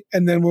July.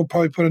 And then we'll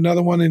probably put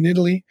another one in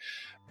Italy.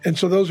 And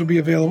so those will be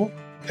available.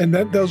 And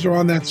those are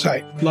on that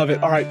site. Love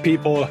it. All right,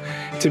 people,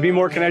 to be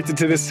more connected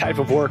to this type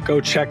of work,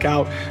 go check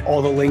out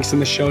all the links in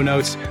the show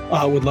notes.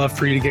 Would love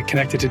for you to get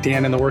connected to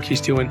Dan and the work he's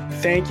doing.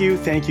 Thank you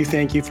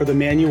for the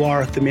man you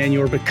are, the man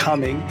you are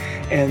becoming,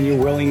 and your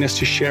willingness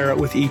to share it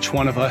with each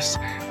one of us.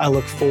 I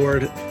look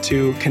forward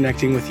to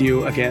connecting with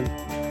you again.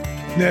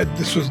 Ned,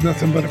 this was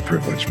nothing but a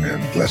privilege, man.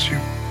 Bless you.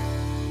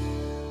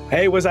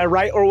 Hey, was I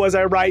right or was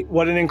I right?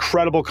 What an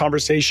incredible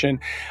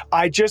conversation.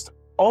 I just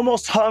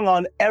almost hung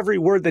on every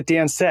word that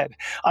Dan said.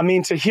 I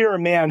mean, to hear a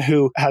man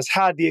who has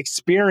had the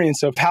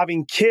experience of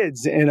having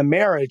kids in a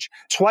marriage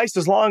twice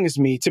as long as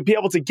me, to be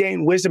able to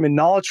gain wisdom and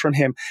knowledge from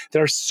him,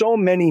 there are so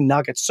many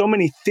nuggets, so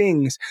many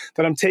things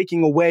that I'm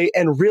taking away.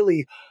 And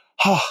really,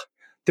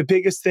 the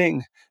biggest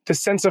thing, the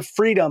sense of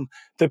freedom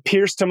that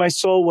pierced to my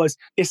soul was,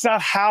 it's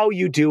not how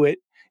you do it.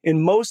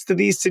 In most of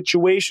these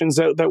situations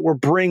that we're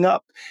bring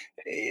up,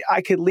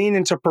 I could lean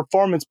into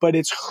performance, but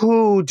it's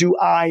who do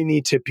I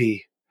need to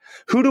be?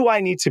 Who do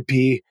I need to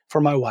be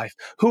for my wife?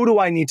 Who do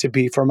I need to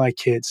be for my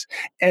kids?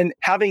 And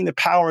having the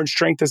power and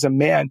strength as a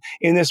man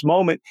in this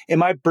moment,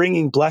 am I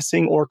bringing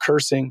blessing or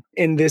cursing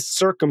in this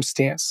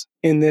circumstance,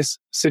 in this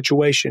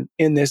situation,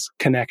 in this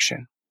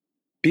connection?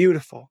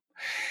 Beautiful.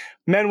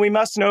 Men, we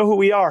must know who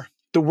we are.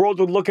 The world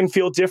would look and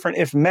feel different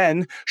if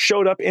men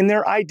showed up in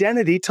their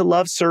identity to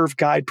love, serve,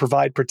 guide,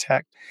 provide,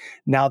 protect.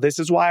 Now, this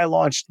is why I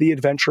launched the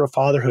Adventure of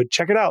Fatherhood.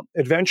 Check it out,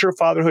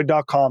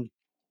 adventureoffatherhood.com.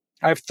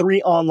 I have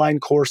 3 online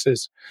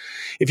courses.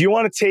 If you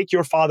want to take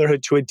your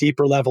fatherhood to a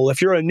deeper level,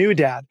 if you're a new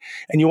dad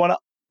and you want to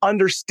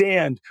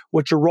understand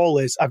what your role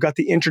is, I've got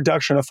the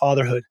Introduction of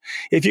Fatherhood.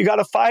 If you got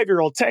a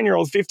 5-year-old,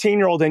 10-year-old,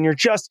 15-year-old, and you're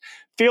just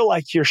feel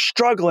like you're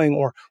struggling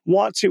or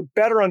want to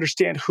better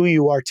understand who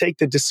you are, take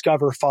the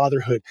Discover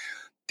Fatherhood.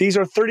 These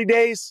are 30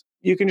 days.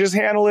 You can just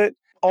handle it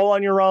all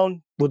on your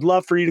own. Would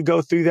love for you to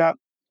go through that.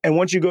 And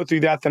once you go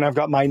through that, then I've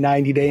got my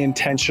 90-day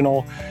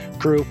intentional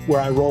group where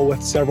I roll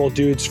with several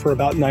dudes for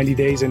about 90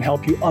 days and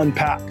help you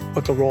unpack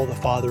what the role of the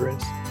father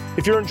is.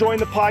 If you're enjoying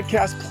the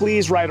podcast,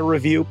 please write a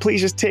review. Please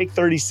just take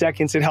 30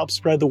 seconds. It helps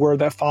spread the word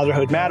that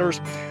fatherhood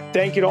matters.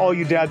 Thank you to all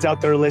you dads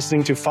out there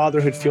listening to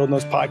Fatherhood Field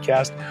Notes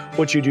podcast.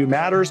 What you do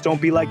matters. Don't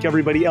be like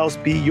everybody else.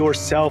 Be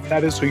yourself.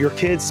 That is who your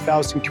kids,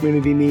 spouse, and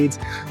community needs.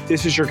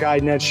 This is your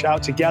guide, Ned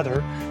Shout.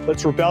 Together,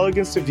 let's rebel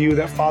against the view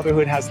that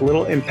fatherhood has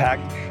little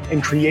impact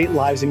and create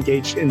lives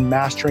engaged in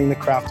mastering the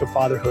craft of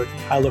fatherhood.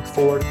 I look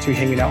forward to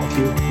hanging out with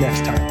you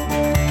next time.